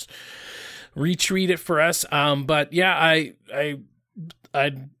you could just retweet it for us. But yeah, I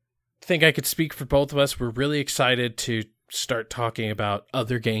think I could speak for both of us. We're really excited to start talking about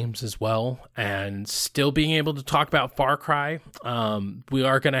other games as well, and still being able to talk about Far Cry. We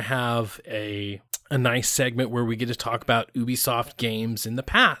are going to have a nice segment where we get to talk about Ubisoft games in the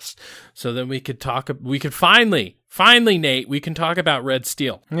past. So then we could finally, Nate, we can talk about Red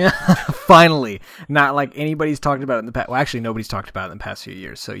Steel. Yeah, finally. Not like anybody's talked about it in the past. Well, actually, nobody's talked about it in the past few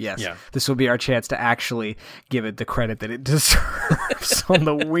years. So yes, This will be our chance to actually give it the credit that it deserves on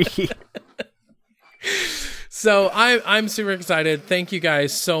the Wii. So I'm super excited. Thank you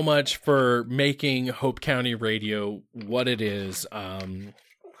guys so much for making Hope County Radio what it is. I'm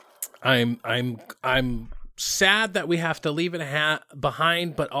sad that we have to leave it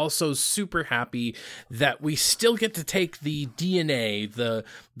behind, but also super happy that we still get to take the DNA,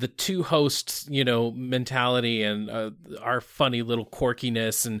 the two hosts, mentality, and our funny little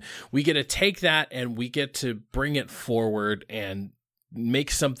quirkiness, and we get to take that and we get to bring it forward and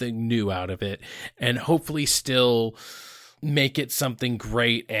make something new out of it, and hopefully still make it something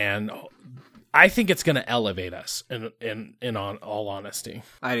great. And I think it's going to elevate us in all honesty.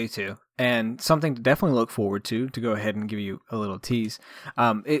 I do too. And something to definitely look forward to go ahead and give you a little tease.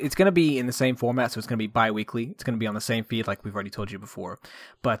 It's going to be in the same format, so it's going to be bi-weekly. It's going to be on the same feed like we've already told you before.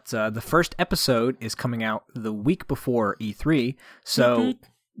 But the first episode is coming out the week before E3. So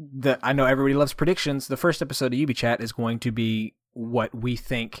I know everybody loves predictions. The first episode of UbiChat is going to be what we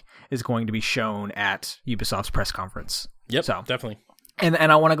think is going to be shown at Ubisoft's press conference. Yep, so definitely. And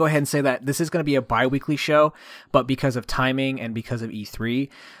I want to go ahead and say that this is going to be a bi-weekly show, but because of timing and because of E3,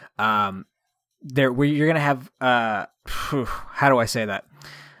 you're going to have, how do I say that?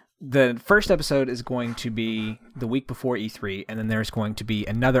 The first episode is going to be the week before E3, and then there's going to be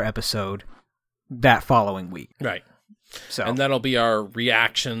another episode that following week. Right. So, and that'll be our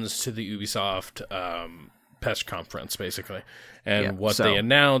reactions to the Ubisoft press conference, basically, and what they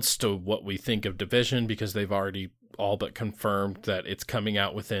announced, to what we think of Division, because they've already all but confirmed that it's coming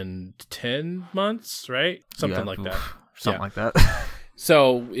out within 10 months, right? Something like that. Something like that.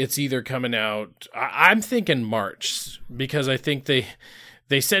 So it's either coming out, I'm thinking March, because I think they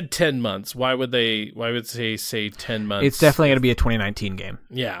said 10 months. Why would they say 10 months? It's definitely going to be a 2019 game.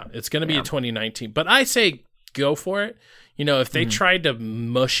 Yeah, it's going to be a 2019. But I say go for it. You know, if they tried to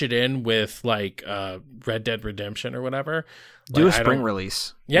mush it in with like Red Dead Redemption or whatever, do a spring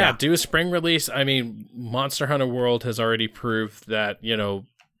release. Yeah, do a spring release. I mean, Monster Hunter World has already proved that, you know,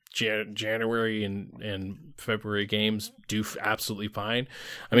 January and February games do absolutely fine.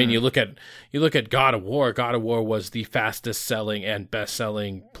 I mean, you look at God of War. God of War was the fastest selling and best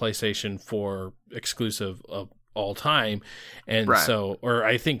selling PlayStation 4 exclusive of all time, and so, or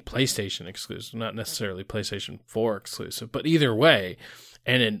I think PlayStation exclusive, not necessarily PlayStation 4 exclusive, but either way.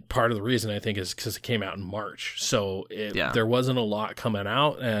 And part of the reason I think is because it came out in March, so there wasn't a lot coming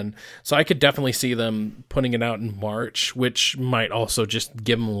out, and so I could definitely see them putting it out in March, which might also just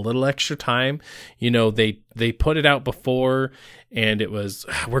give them a little extra time. You know, they put it out before, and it was,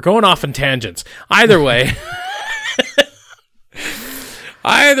 we're going off in tangents. Either way,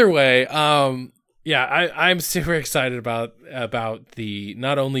 yeah, I'm super excited about the,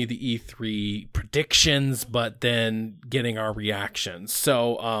 not only the E3 predictions, but then getting our reactions.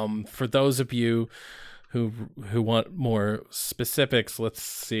 So for those of you who want more specifics, let's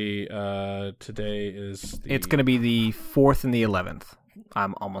see. Today is it's going to be the 4th and the 11th.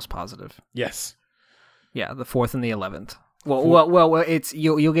 I'm almost positive. Yes. Yeah, the 4th and the 11th. Well, it's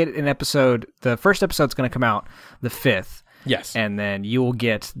you'll get an episode. The first episode's going to come out the 5th. Yes, and then you'll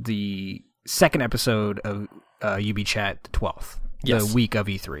get the second episode of UB Chat the 12th, the week of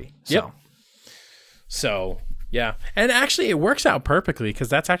E3. So, yeah. And actually, it works out perfectly, because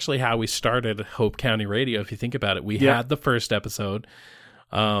that's actually how we started Hope County Radio, if you think about it. We had the first episode.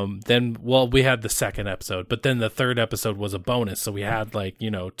 Then we had the second episode, but then the third episode was a bonus. So we had, like, you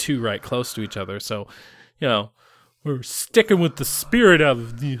know, 2 right close to each other. So, you know, we're sticking with the spirit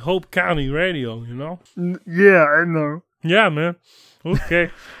of the Hope County Radio, you know? Yeah, I know. Yeah, man. Okay.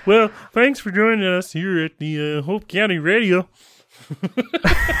 Well, thanks for joining us here at the Hope County Radio.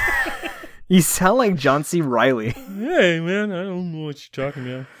 You sound like John C. Reilly. Hey, man, I don't know what you're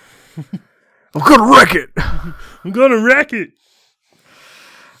talking about. I'm gonna wreck it. I'm gonna wreck it.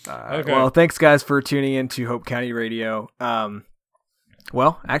 Okay. Well, thanks, guys, for tuning in to Hope County Radio.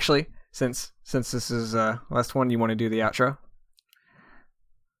 Well, actually, since this is last one, you want to do the outro?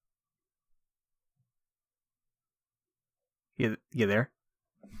 You there?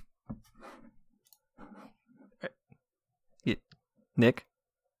 Nick?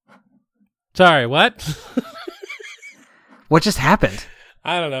 Sorry, what? What just happened?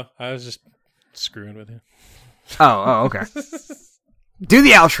 I don't know. I was just screwing with you. Oh, okay. Do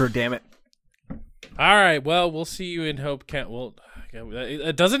the outro, damn it. All right, well, we'll see you in Hope County. Well,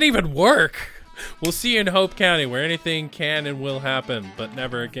 it doesn't even work. We'll see you in Hope County, where anything can and will happen, but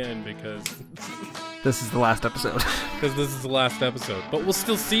never again, because this is the last episode. Because this is the last episode. But we'll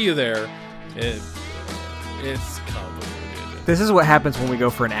still see you there. It's complicated. This is what happens when we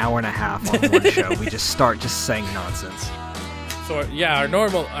go for an hour and a half on one show. We just start just saying nonsense. So, yeah, our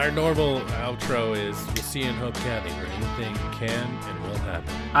normal outro is, we'll see you in Hope County, where anything can and will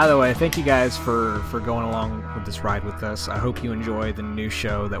happen. Either way, thank you guys for going along with this ride with us. I hope you enjoy the new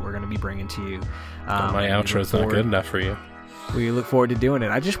show that we're going to be bringing to you. My outro's not good enough for you. We look forward to doing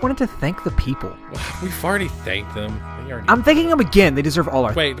it. I just wanted to thank the people. We've already thanked them. I'm thanking them again. They deserve all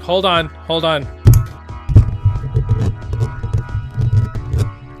our... Wait, hold on.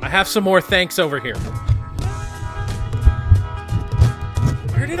 I have some more thanks over here.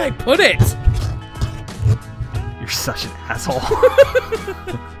 Where did I put it? You're such an asshole.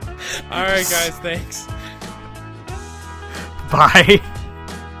 All right, guys, thanks. Bye.